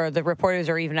gear before the reporters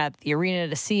are even at the arena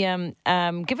to see him.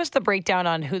 Give us the breakdown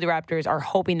on who the Raptors are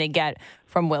hoping they get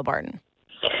from Will Barton.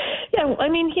 Yeah,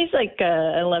 he's like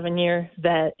an 11-year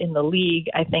vet in the league.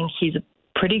 I think he's a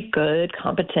pretty good,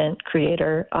 competent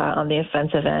creator on the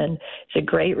offensive end. He's a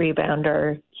great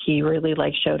rebounder. He really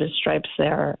showed his stripes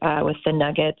there with the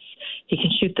Nuggets. He can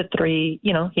shoot the three,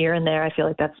 here and there. I feel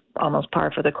like that's almost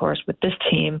par for the course with this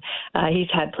team. He's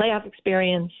had playoff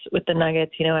experience with the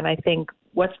Nuggets, and I think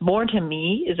what's more to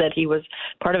me is that he was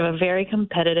part of a very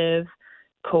competitive,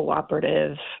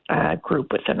 cooperative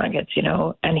group with the Nuggets,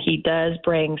 and he does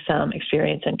bring some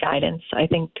experience and guidance I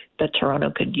think that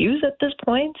Toronto could use at this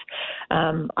point.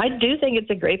 I do think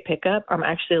it's a great pickup. I'm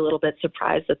actually a little bit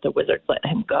surprised that the Wizards let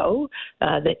him go.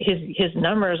 That his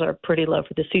numbers are pretty low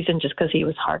for the season just because he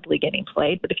was hardly getting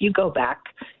played. But if you go back,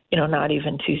 not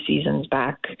even 2 seasons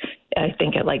back, I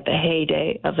think at the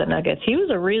heyday of the Nuggets, he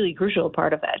was a really crucial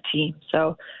part of that team.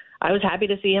 So I was happy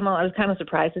to see him. I was kind of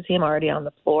surprised to see him already on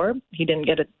the floor. He didn't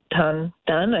get a ton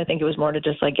done. I think it was more to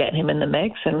just get him in the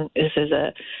mix. And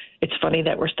it's funny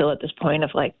that we're still at this point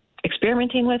of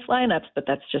experimenting with lineups, but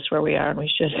that's just where we are and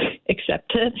we should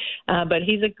accept it. But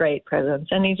he's a great presence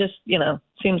and he just,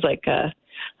 seems like a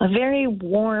very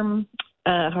warm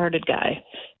hearted guy.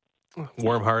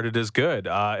 Warm-hearted is good.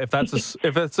 If Barton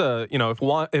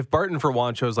for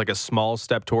Juancho is a small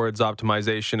step towards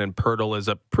optimization, and Pirtle is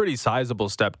a pretty sizable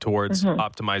step towards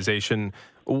optimization,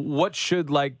 what should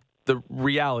the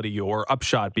reality or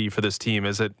upshot be for this team?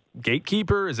 Is it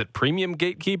gatekeeper? Is it premium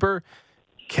gatekeeper?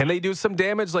 Can they do some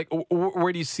damage?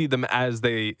 Where do you see them as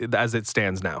it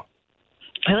stands now?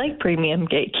 I like premium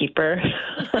gatekeeper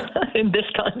in this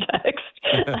context.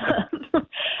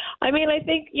 I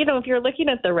think, if you're looking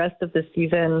at the rest of the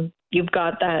season, you've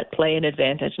got that play-in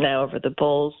advantage now over the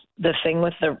Bulls. The thing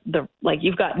with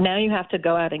now you have to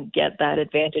go out and get that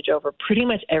advantage over pretty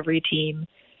much every team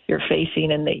you're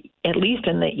facing at least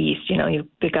in the East.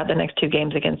 You've got the next 2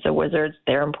 games against the Wizards.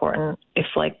 They're important. If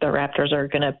the Raptors are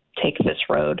going to take this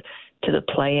road to the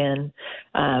play-in,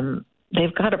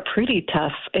 they've got a pretty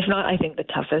tough, if not, I think the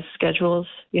toughest schedules,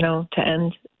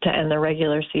 to end the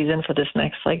regular season for this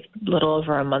next little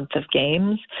over a month of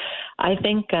games. I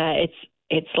think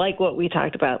it's like what we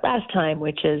talked about last time,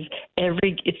 which is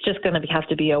it's just going to have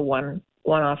to be a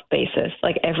one-off basis.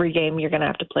 Every game you're going to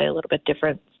have to play a little bit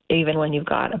different, even when you've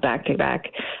got a back-to-back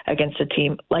against a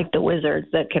team like the Wizards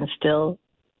that can still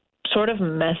sort of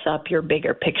mess up your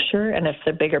bigger picture. And if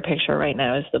the bigger picture right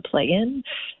now is the play-in,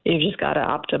 you've just got to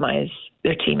optimize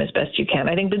their team as best you can.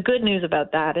 I think the good news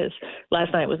about that is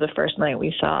last night was the first night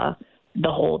we saw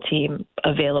the whole team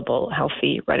available,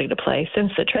 healthy, ready to play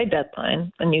since the trade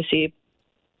deadline. And you see,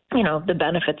 the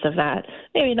benefits of that,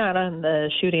 maybe not on the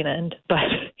shooting end, but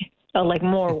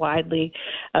more widely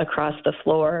across the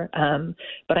floor.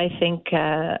 But I think,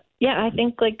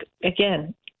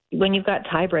 again, when you've got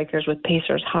tiebreakers with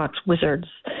Pacers, Hawks, Wizards,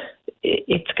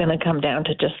 it's going to come down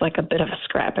to just like a bit of a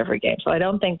scrap every game. So I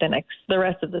don't think the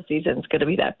rest of the season is going to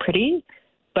be that pretty.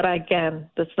 But again,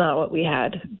 that's not what we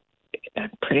had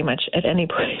pretty much at any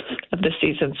point of the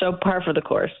season. So par for the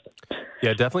course.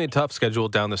 Yeah, definitely a tough schedule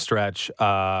down the stretch.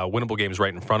 Winnable games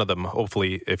right in front of them.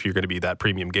 Hopefully, if you're going to be that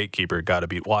premium gatekeeper, got to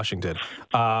beat Washington.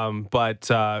 But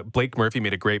Blake Murphy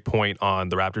made a great point on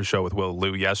the Raptors show with Will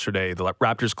Liu yesterday. The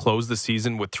Raptors closed the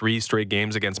season with 3 straight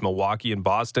games against Milwaukee and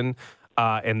Boston.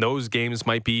 And those games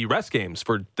might be rest games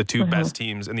for the 2 best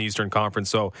teams in the Eastern Conference.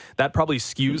 So that probably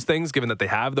skews things given that they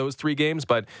have those 3 games,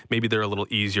 but maybe they're a little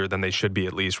easier than they should be,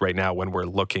 at least right now when we're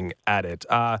looking at it.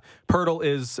 Poeltl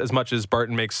is, as much as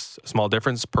Barton makes a small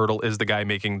difference, Poeltl is the guy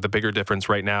making the bigger difference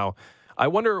right now. I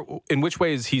wonder in which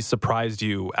ways he's surprised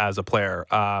you as a player.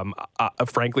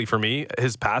 Frankly, for me,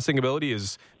 his passing ability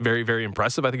is very, very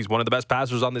impressive. I think he's one of the best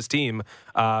passers on this team,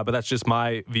 but that's just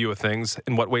my view of things.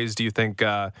 In what ways do you think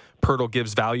Poeltl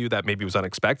gives value that maybe was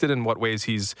unexpected? In what ways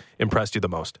he's impressed you the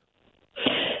most?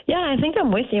 Yeah, I think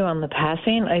I'm with you on the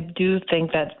passing. I do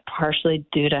think that's partially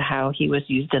due to how he was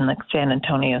used in the San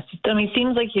Antonio system. He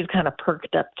seems like he's kind of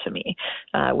perked up to me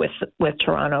with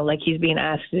Toronto. Like he's being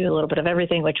asked to do a little bit of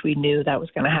everything, which we knew that was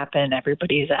going to happen.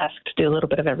 Everybody's asked to do a little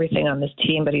bit of everything on this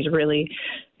team, but he's really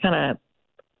kind of,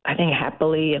 I think,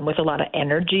 happily and with a lot of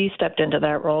energy stepped into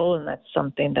that role, and that's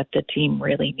something that the team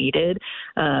really needed.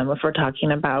 If we're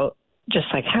talking about just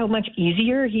like how much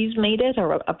easier he's made it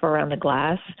up around the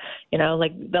glass,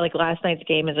 like last night's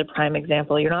game is a prime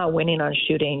example. You're not winning on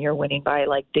shooting. You're winning by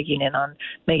like digging in on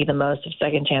making the most of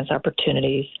second chance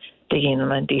opportunities, digging in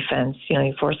on defense.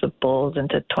 You force the Bulls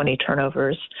into 20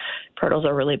 turnovers. Poeltl's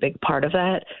a really big part of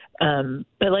that.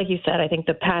 But like you said, I think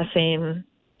the passing,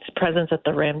 his presence at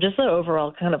the rim, just the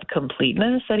overall kind of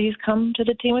completeness that he's come to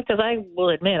the team with. Because I will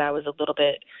admit I was a little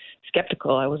bit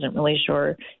skeptical. I wasn't really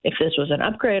sure if this was an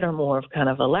upgrade or more of kind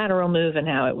of a lateral move and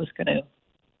how it was going to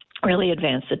really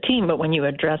advance the team. But when you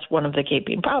address one of the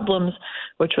gaping problems,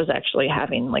 which was actually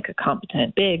having like a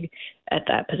competent big at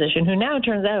that position, who now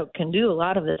turns out can do a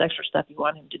lot of this extra stuff you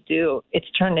want him to do, it's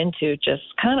turned into just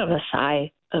kind of a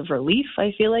sigh of relief.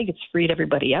 I feel like it's freed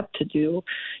everybody up to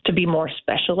be more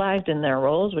specialized in their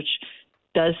roles, which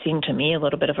does seem to me a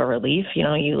little bit of a relief. You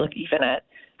look even at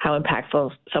how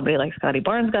impactful somebody like Scotty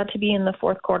Barnes got to be in the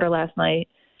fourth quarter last night.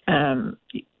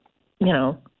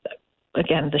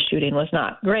 Again, the shooting was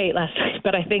not great last night,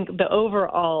 but I think the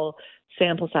overall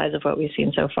sample size of what we've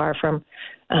seen so far from,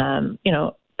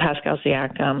 Pascal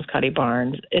Siakam, Scotty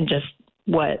Barnes, and just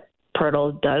what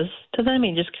Poeltl does to them,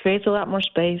 he just creates a lot more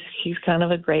space. He's kind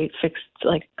of a great fixed,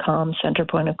 like calm center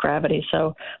point of gravity.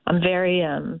 So I'm very,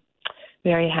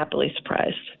 very happily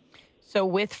surprised. So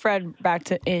with Fred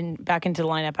back into the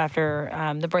lineup after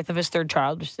the birth of his 3rd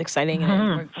child, which is exciting,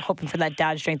 and we're hoping for that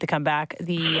dad strength to come back.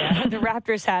 The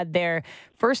Raptors had their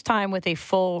first time with a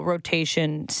full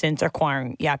rotation since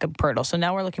acquiring Jakob Poeltl. So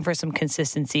now we're looking for some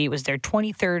consistency. It was their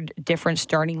 23rd different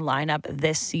starting lineup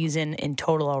this season in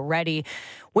total already.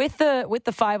 With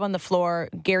the 5 on the floor,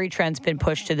 Gary Trent's been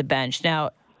pushed to the bench. Now,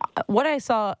 what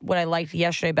I liked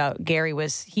yesterday about Gary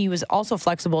was he was also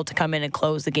flexible to come in and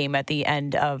close the game at the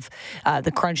end of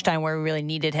the crunch time where we really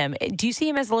needed him. Do you see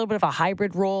him as a little bit of a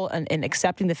hybrid role and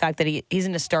accepting the fact that he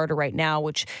isn't a starter right now,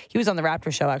 which he was on the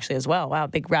Raptors show actually as well. Wow,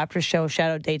 big Raptors show, shout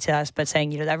out day to us, but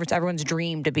saying, everyone's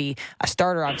dream to be a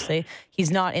starter, obviously. He's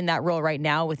not in that role right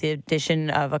now with the addition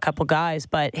of a couple guys,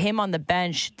 but him on the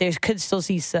bench, there could still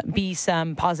be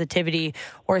some positivity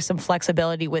or some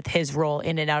flexibility with his role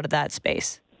in and out of that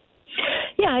space.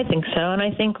 Yeah, I think so. And I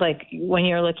think like when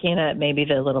you're looking at maybe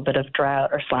the little bit of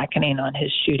drought or slackening on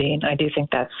his shooting, I do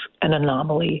think that's an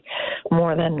anomaly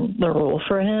more than the rule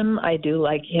for him. I do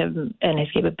like him and his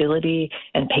capability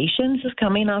and patience is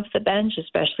coming off the bench,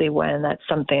 especially when that's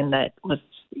something that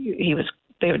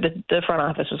the front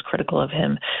office was critical of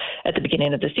him at the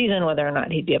beginning of the season, whether or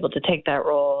not he'd be able to take that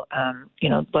role,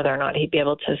 whether or not he'd be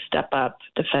able to step up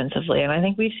defensively. And I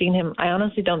think we've seen him. I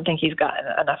honestly don't think he's gotten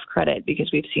enough credit because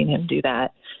we've seen him do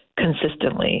that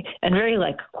consistently and very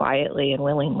quietly and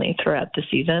willingly throughout the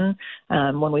season.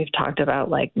 When we've talked about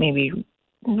maybe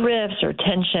rifts or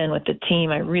tension with the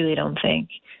team, I really don't think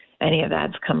any of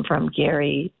that's come from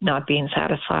Gary not being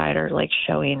satisfied or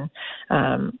showing,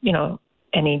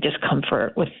 any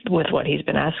discomfort with what he's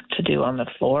been asked to do on the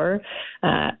floor.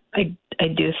 I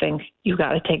do think you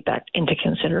got to take that into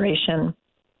consideration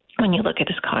when you look at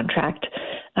his contract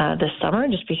this summer,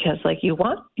 just because you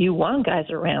want guys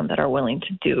around that are willing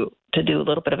to do a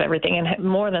little bit of everything, and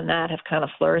more than that have kind of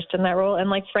flourished in that role.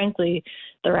 And frankly,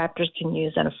 the Raptors can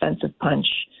use an offensive punch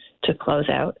to close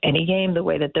out any game the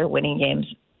way that they're winning games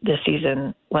this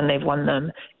season when they've won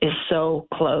them is so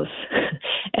close.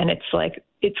 And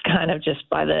it's kind of just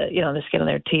by the skin of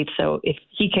their teeth. So if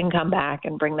he can come back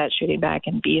and bring that shooting back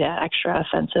and be that extra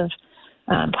offensive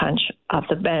punch off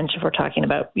the bench, if we're talking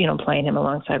about, playing him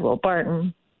alongside Will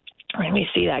Barton, and we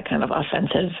see that kind of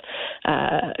offensive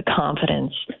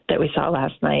confidence that we saw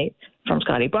last night from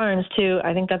Scotty Barnes too,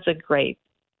 I think that's a great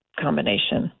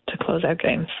combination to close out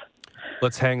games.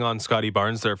 Let's hang on Scotty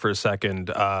Barnes there for a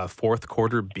second. Fourth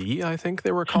quarter B, I think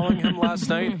they were calling him last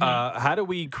night. How do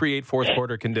we create fourth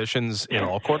quarter conditions in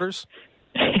all quarters?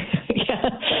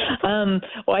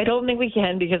 Well, I don't think we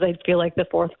can, because I feel like the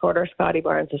fourth quarter, Scotty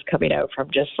Barnes is coming out from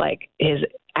just like his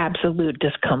absolute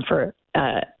discomfort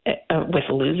with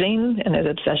losing and his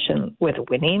obsession with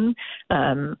winning.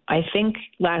 I think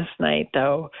last night,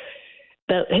 though,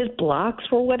 his blocks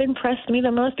were what impressed me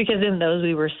the most, because in those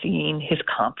we were seeing his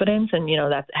confidence. And,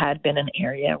 that had been an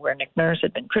area where Nick Nurse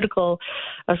had been critical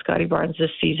of Scotty Barnes this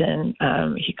season.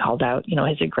 He called out,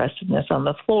 his aggressiveness on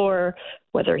the floor,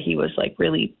 whether he was like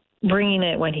really bringing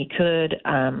it when he could.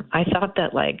 I thought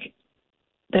that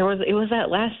it was that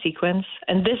last sequence,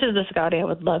 and this is the Scotty I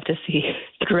would love to see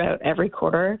throughout every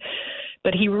quarter,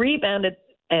 but he rebounded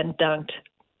and dunked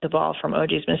the ball from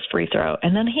OG's missed free throw.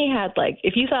 And then he had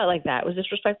if you thought that was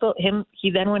disrespectful,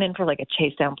 he then went in for a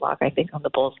chase down block, I think, on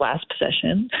the Bulls' last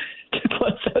possession to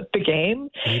close out the game.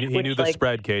 He knew the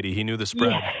spread, Katie. He knew the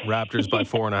spread. Yeah. Raptors by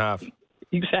 4.5.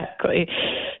 Exactly.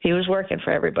 He was working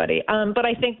for everybody. But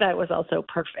I think that was also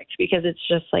perfect, because it's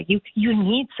just you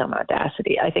need some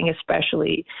audacity. I think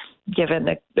especially given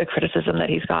the criticism that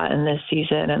he's gotten this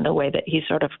season and the way that he's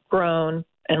sort of grown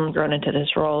into this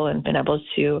role and been able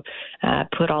to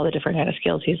put all the different kind of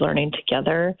skills he's learning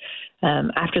together.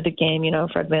 After the game,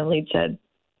 Fred VanVleet said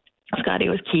Scotty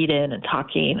was keyed in and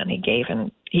talking, and he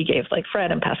gave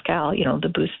Fred and Pascal,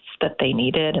 the boosts that they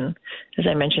needed. And as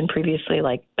I mentioned previously,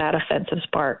 that offensive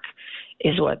spark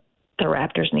is what the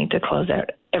Raptors need to close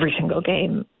out every single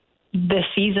game this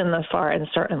season thus far, and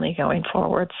certainly going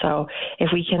forward. So if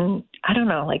we can,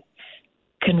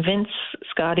 convince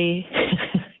Scotty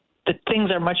that things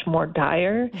are much more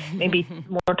dire, maybe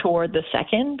more toward the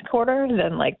second quarter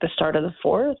than the start of the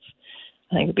fourth,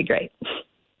 I think it'd be great.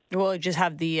 We'll just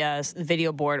have the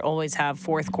video board always have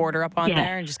fourth quarter up on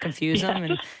there and just confuse him.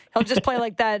 And he'll just play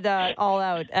like that all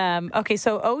out. Okay,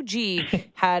 so OG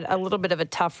had a little bit of a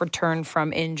tough return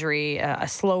from injury, a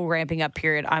slow ramping up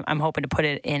period. I'm hoping to put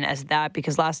it in as that,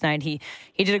 because last night he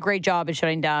did a great job at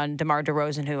shutting down DeMar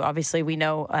DeRozan, who obviously we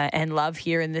know and love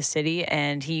here in this city.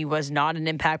 And he was not an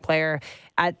impact player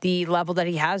at the level that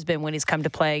he has been when he's come to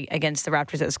play against the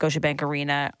Raptors at Scotiabank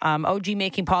Arena. OG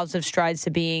making positive strides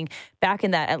to being back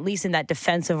in that, at least in that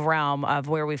defensive realm of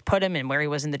where we've put him and where he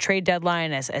was in the trade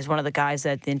deadline as one of the guys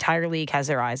that the entire league has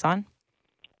their eyes on.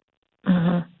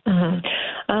 Mm-hmm.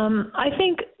 Mm-hmm. I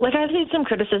think, I've seen some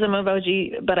criticism of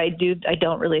OG, but I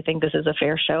don't really think this is a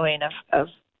fair showing of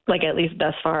at least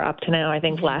thus far up to now. I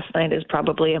think last night is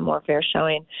probably a more fair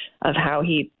showing of how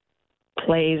he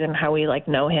plays and how we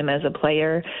know him as a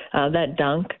player. That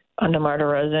dunk on DeMar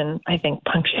DeRozan, I think,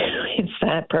 punctuates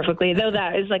that perfectly, though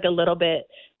that is a little bit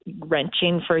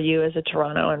wrenching for you as a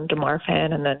Toronto and DeMar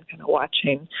fan, and then kind of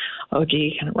watching OG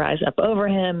kind of rise up over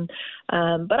him.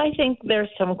 But I think there's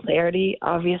some clarity,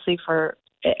 obviously, for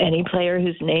any player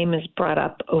whose name is brought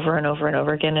up over and over and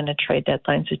over again in a trade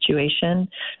deadline situation.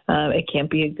 It can't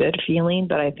be a good feeling,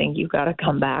 but I think you've got to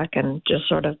come back and just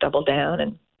sort of double down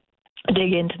and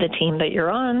dig into the team that you're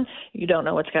on. You don't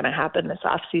know what's going to happen this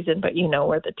offseason, but you know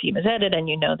where the team is headed, and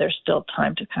you know there's still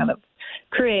time to kind of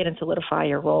create and solidify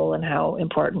your role and how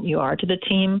important you are to the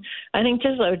team. I think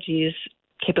just OG's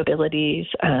capabilities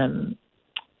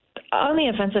on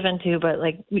the offensive end too, but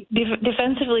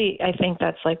defensively, I think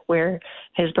that's where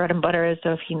his bread and butter is.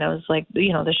 So if he knows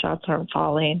the shots aren't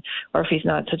falling, or if he's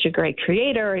not such a great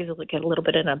creator, or he's a little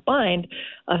bit in a bind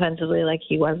offensively like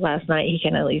he was last night, he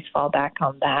can at least fall back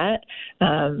on that.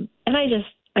 And I just,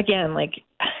 again,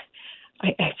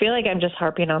 I feel like I'm just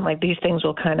harping on these things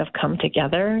will kind of come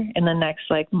together in the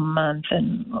next month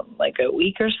and a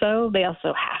week or so. They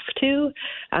also have to.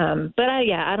 But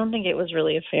I don't think it was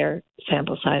really a fair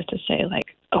sample size to say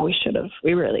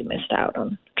we really missed out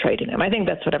on trading him. I think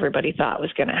that's what everybody thought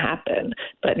was going to happen.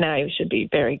 But now you should be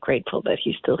very grateful that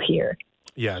he's still here.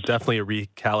 Yeah, definitely a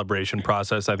recalibration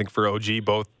process, I think, for OG,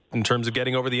 both in terms of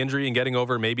getting over the injury and getting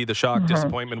over maybe the shock,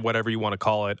 disappointment, whatever you want to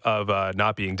call it, of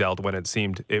not being dealt when it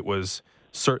seemed it was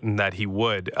certain that he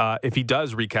would. If he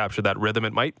does recapture that rhythm,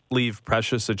 it might leave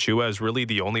Precious Achiuwa as really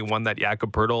the only one that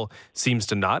Jakob Poeltl seems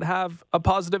to not have a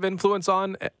positive influence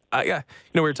on.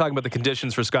 We were talking about the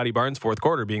conditions for Scotty Barnes' fourth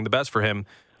quarter being the best for him.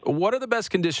 What are the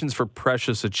best conditions for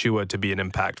Precious Achiuwa to be an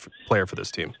impact player for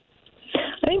this team?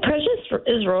 I think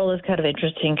Precious' role is kind of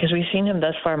interesting because we've seen him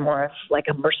thus far more of like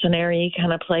a mercenary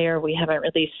kind of player. We haven't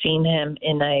really seen him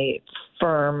in a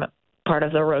firm part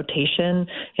of the rotation.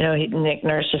 Nick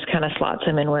Nurse just kind of slots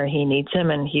him in where he needs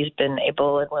him, and he's been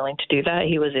able and willing to do that.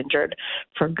 He was injured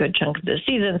for a good chunk of the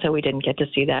season, so we didn't get to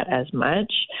see that as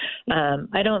much.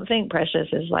 I don't think Precious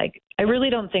is I really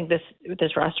don't think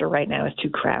this roster right now is too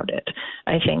crowded.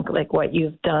 I think what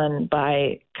you've done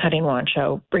by cutting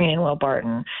Wancho, bringing in Will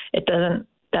Barton,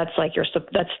 that's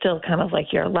still kind of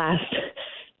like your last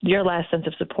sense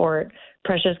of support.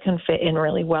 Precious can fit in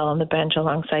really well on the bench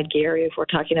alongside Gary if we're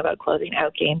talking about closing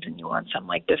out games and you want some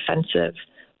defensive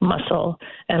muscle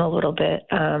and a little bit,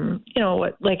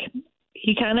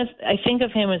 he kind of, I think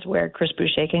of him as where Chris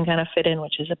Boucher can kind of fit in,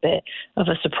 which is a bit of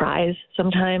a surprise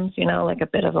sometimes, a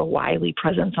bit of a wily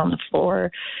presence on the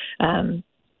floor.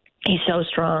 He's so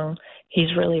strong.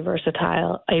 He's really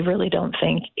versatile. I really don't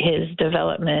think his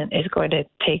development is going to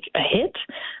take a hit.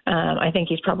 I think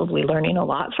he's probably learning a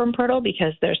lot from Pirtle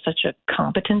because there's such a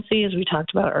competency, as we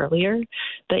talked about earlier,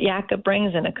 that Jakob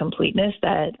brings, and a completeness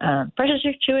that Precious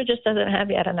Achiuwa just doesn't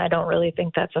have yet. And I don't really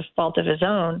think that's a fault of his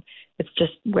own. It's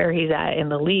just where he's at in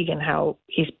the league and how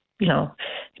he's,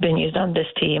 been used on this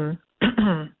team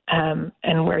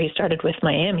and where he started with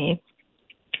Miami.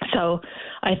 So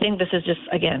I think this is just,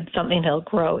 again, something he'll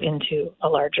grow into a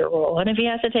larger role. And if he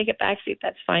has to take a backseat,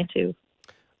 that's fine too.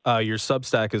 Your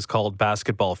Substack is called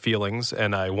Basketball Feelings,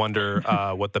 and I wonder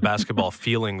what the basketball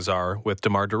feelings are with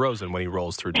DeMar DeRozan when he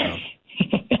rolls through town.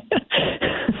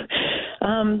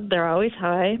 They're always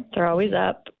high. They're always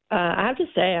up. I have to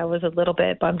say I was a little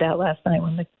bit bummed out last night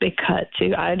when the big cut to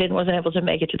 – wasn't able to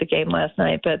make it to the game last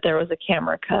night, but there was a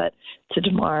camera cut to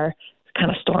DeMar kind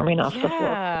of storming off the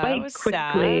floor quite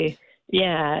quickly. Sad.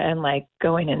 Yeah, and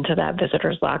going into that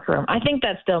visitor's locker room. I think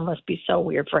that still must be so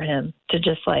weird for him to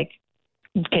just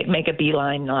make a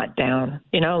beeline, not down,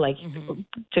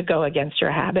 to go against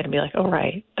your habit and be like, oh,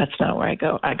 right, that's not where I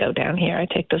go. I go down here. I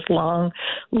take this long,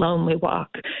 lonely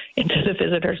walk into the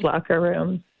visitor's locker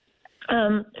room.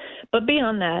 But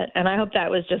beyond that, and I hope that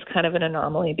was just kind of an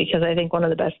anomaly, because I think one of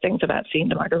the best things about seeing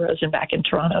DeMar DeRozan back in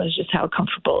Toronto is just how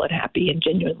comfortable and happy and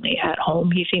genuinely at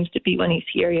home he seems to be when he's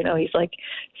here. He's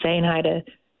saying hi to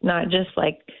not just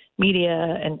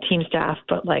media and team staff,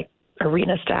 but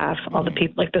arena staff, all the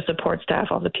people, the support staff,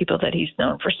 all the people that he's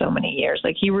known for so many years.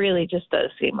 He really just does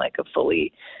seem like a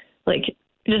fully,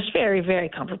 just very, very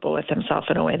comfortable with himself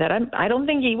in a way that I don't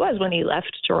think he was when he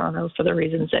left Toronto for the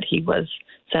reasons that he was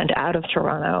sent out of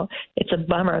Toronto. It's a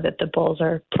bummer that the Bulls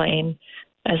are playing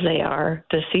as they are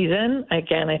this season.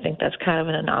 Again, I think that's kind of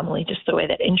an anomaly, just the way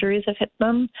that injuries have hit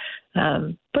them.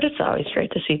 But it's always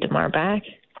great to see DeMar back.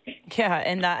 Yeah,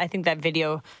 and I think that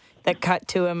video that cut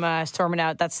to him storming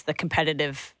out, that's the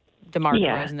competitive DeMar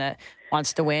DeRozan that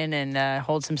wants to win and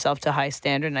holds himself to a high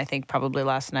standard. And I think probably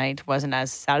last night wasn't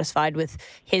as satisfied with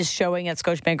his showing at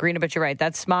Scotiabank Arena. But you're right,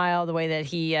 that smile, the way that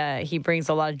he brings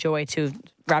a lot of joy to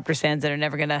Raptors fans that are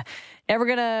never gonna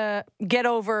get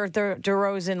over the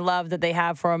DeRozan love that they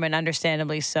have for him, and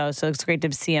understandably so. So it's great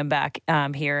to see him back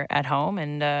here at home,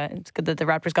 and it's good that the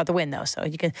Raptors got the win, though. So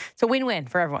it's a win-win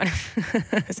for everyone,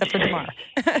 except for DeMar.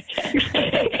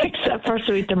 Except for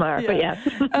sweet DeMar, but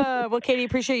yeah. Well, Katie,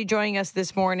 appreciate you joining us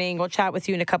this morning. We'll chat with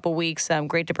you in a couple weeks.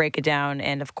 Great to break it down,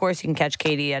 and of course, you can catch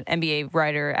Katie, an NBA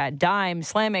writer at Dime,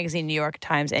 Slam Magazine, New York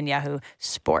Times, and Yahoo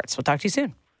Sports. We'll talk to you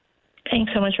soon.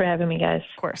 Thanks so much for having me, guys.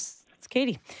 Of course. It's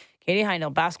Katie. Katie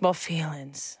Heindl, Basketball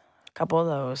Feelings. A couple of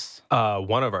those.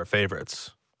 One of our favorites,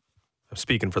 I'm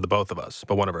speaking for the both of us,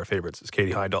 but one of our favorites is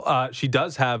Katie Heindl. She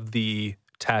does have the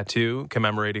tattoo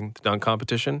commemorating the dunk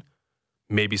competition.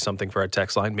 Maybe something for our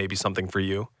text line, maybe something for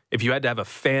you. If you had to have a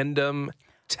fandom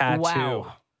tattoo,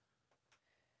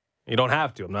 you don't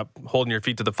have to. I'm not holding your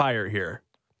feet to the fire here.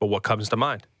 But what comes to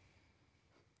mind?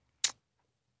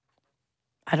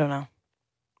 I don't know.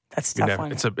 That's a tough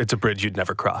one. It's a bridge you'd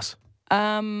never cross.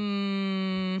 I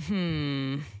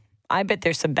bet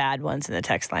there's some bad ones in the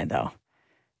text line, though.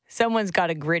 Someone's got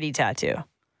a gritty tattoo.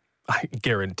 I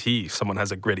guarantee someone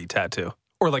has a gritty tattoo.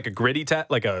 Or a gritty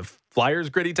like a Flyers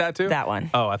gritty tattoo? That one.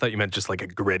 Oh, I thought you meant just a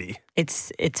gritty.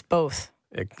 It's both.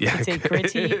 It's a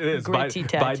gritty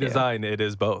tattoo. By design, it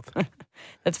is both.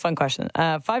 That's a fun question.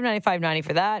 $5.90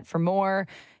 for that. For more,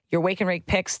 your Wake and Rake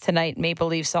picks tonight. Maple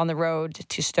Leafs on the road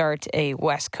to start a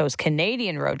West Coast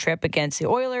Canadian road trip against the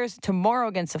Oilers. Tomorrow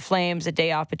against the Flames, a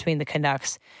day off between the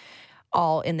Canucks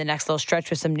all in the next little stretch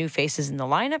with some new faces in the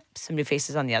lineup, some new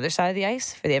faces on the other side of the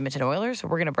ice for the Edmonton Oilers. So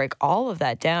we're going to break all of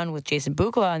that down with Jason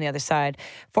Bukala on the other side,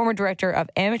 former director of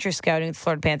amateur scouting with the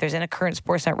Florida Panthers and a current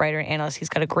Sportsnet writer and analyst. He's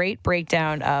got a great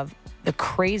breakdown of the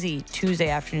crazy Tuesday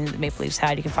afternoon that the Maple Leafs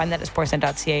had. You can find that at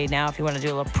sportsnet.ca now if you want to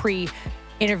do a little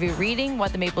pre-interview reading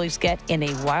what the Maple Leafs get in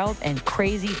a wild and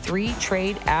crazy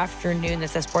 3-trade afternoon.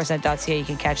 That's at sportsnet.ca. You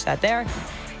can catch that there.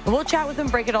 And we'll chat with them,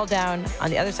 break it all down on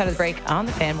the other side of the break on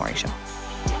the Fan Morning Show.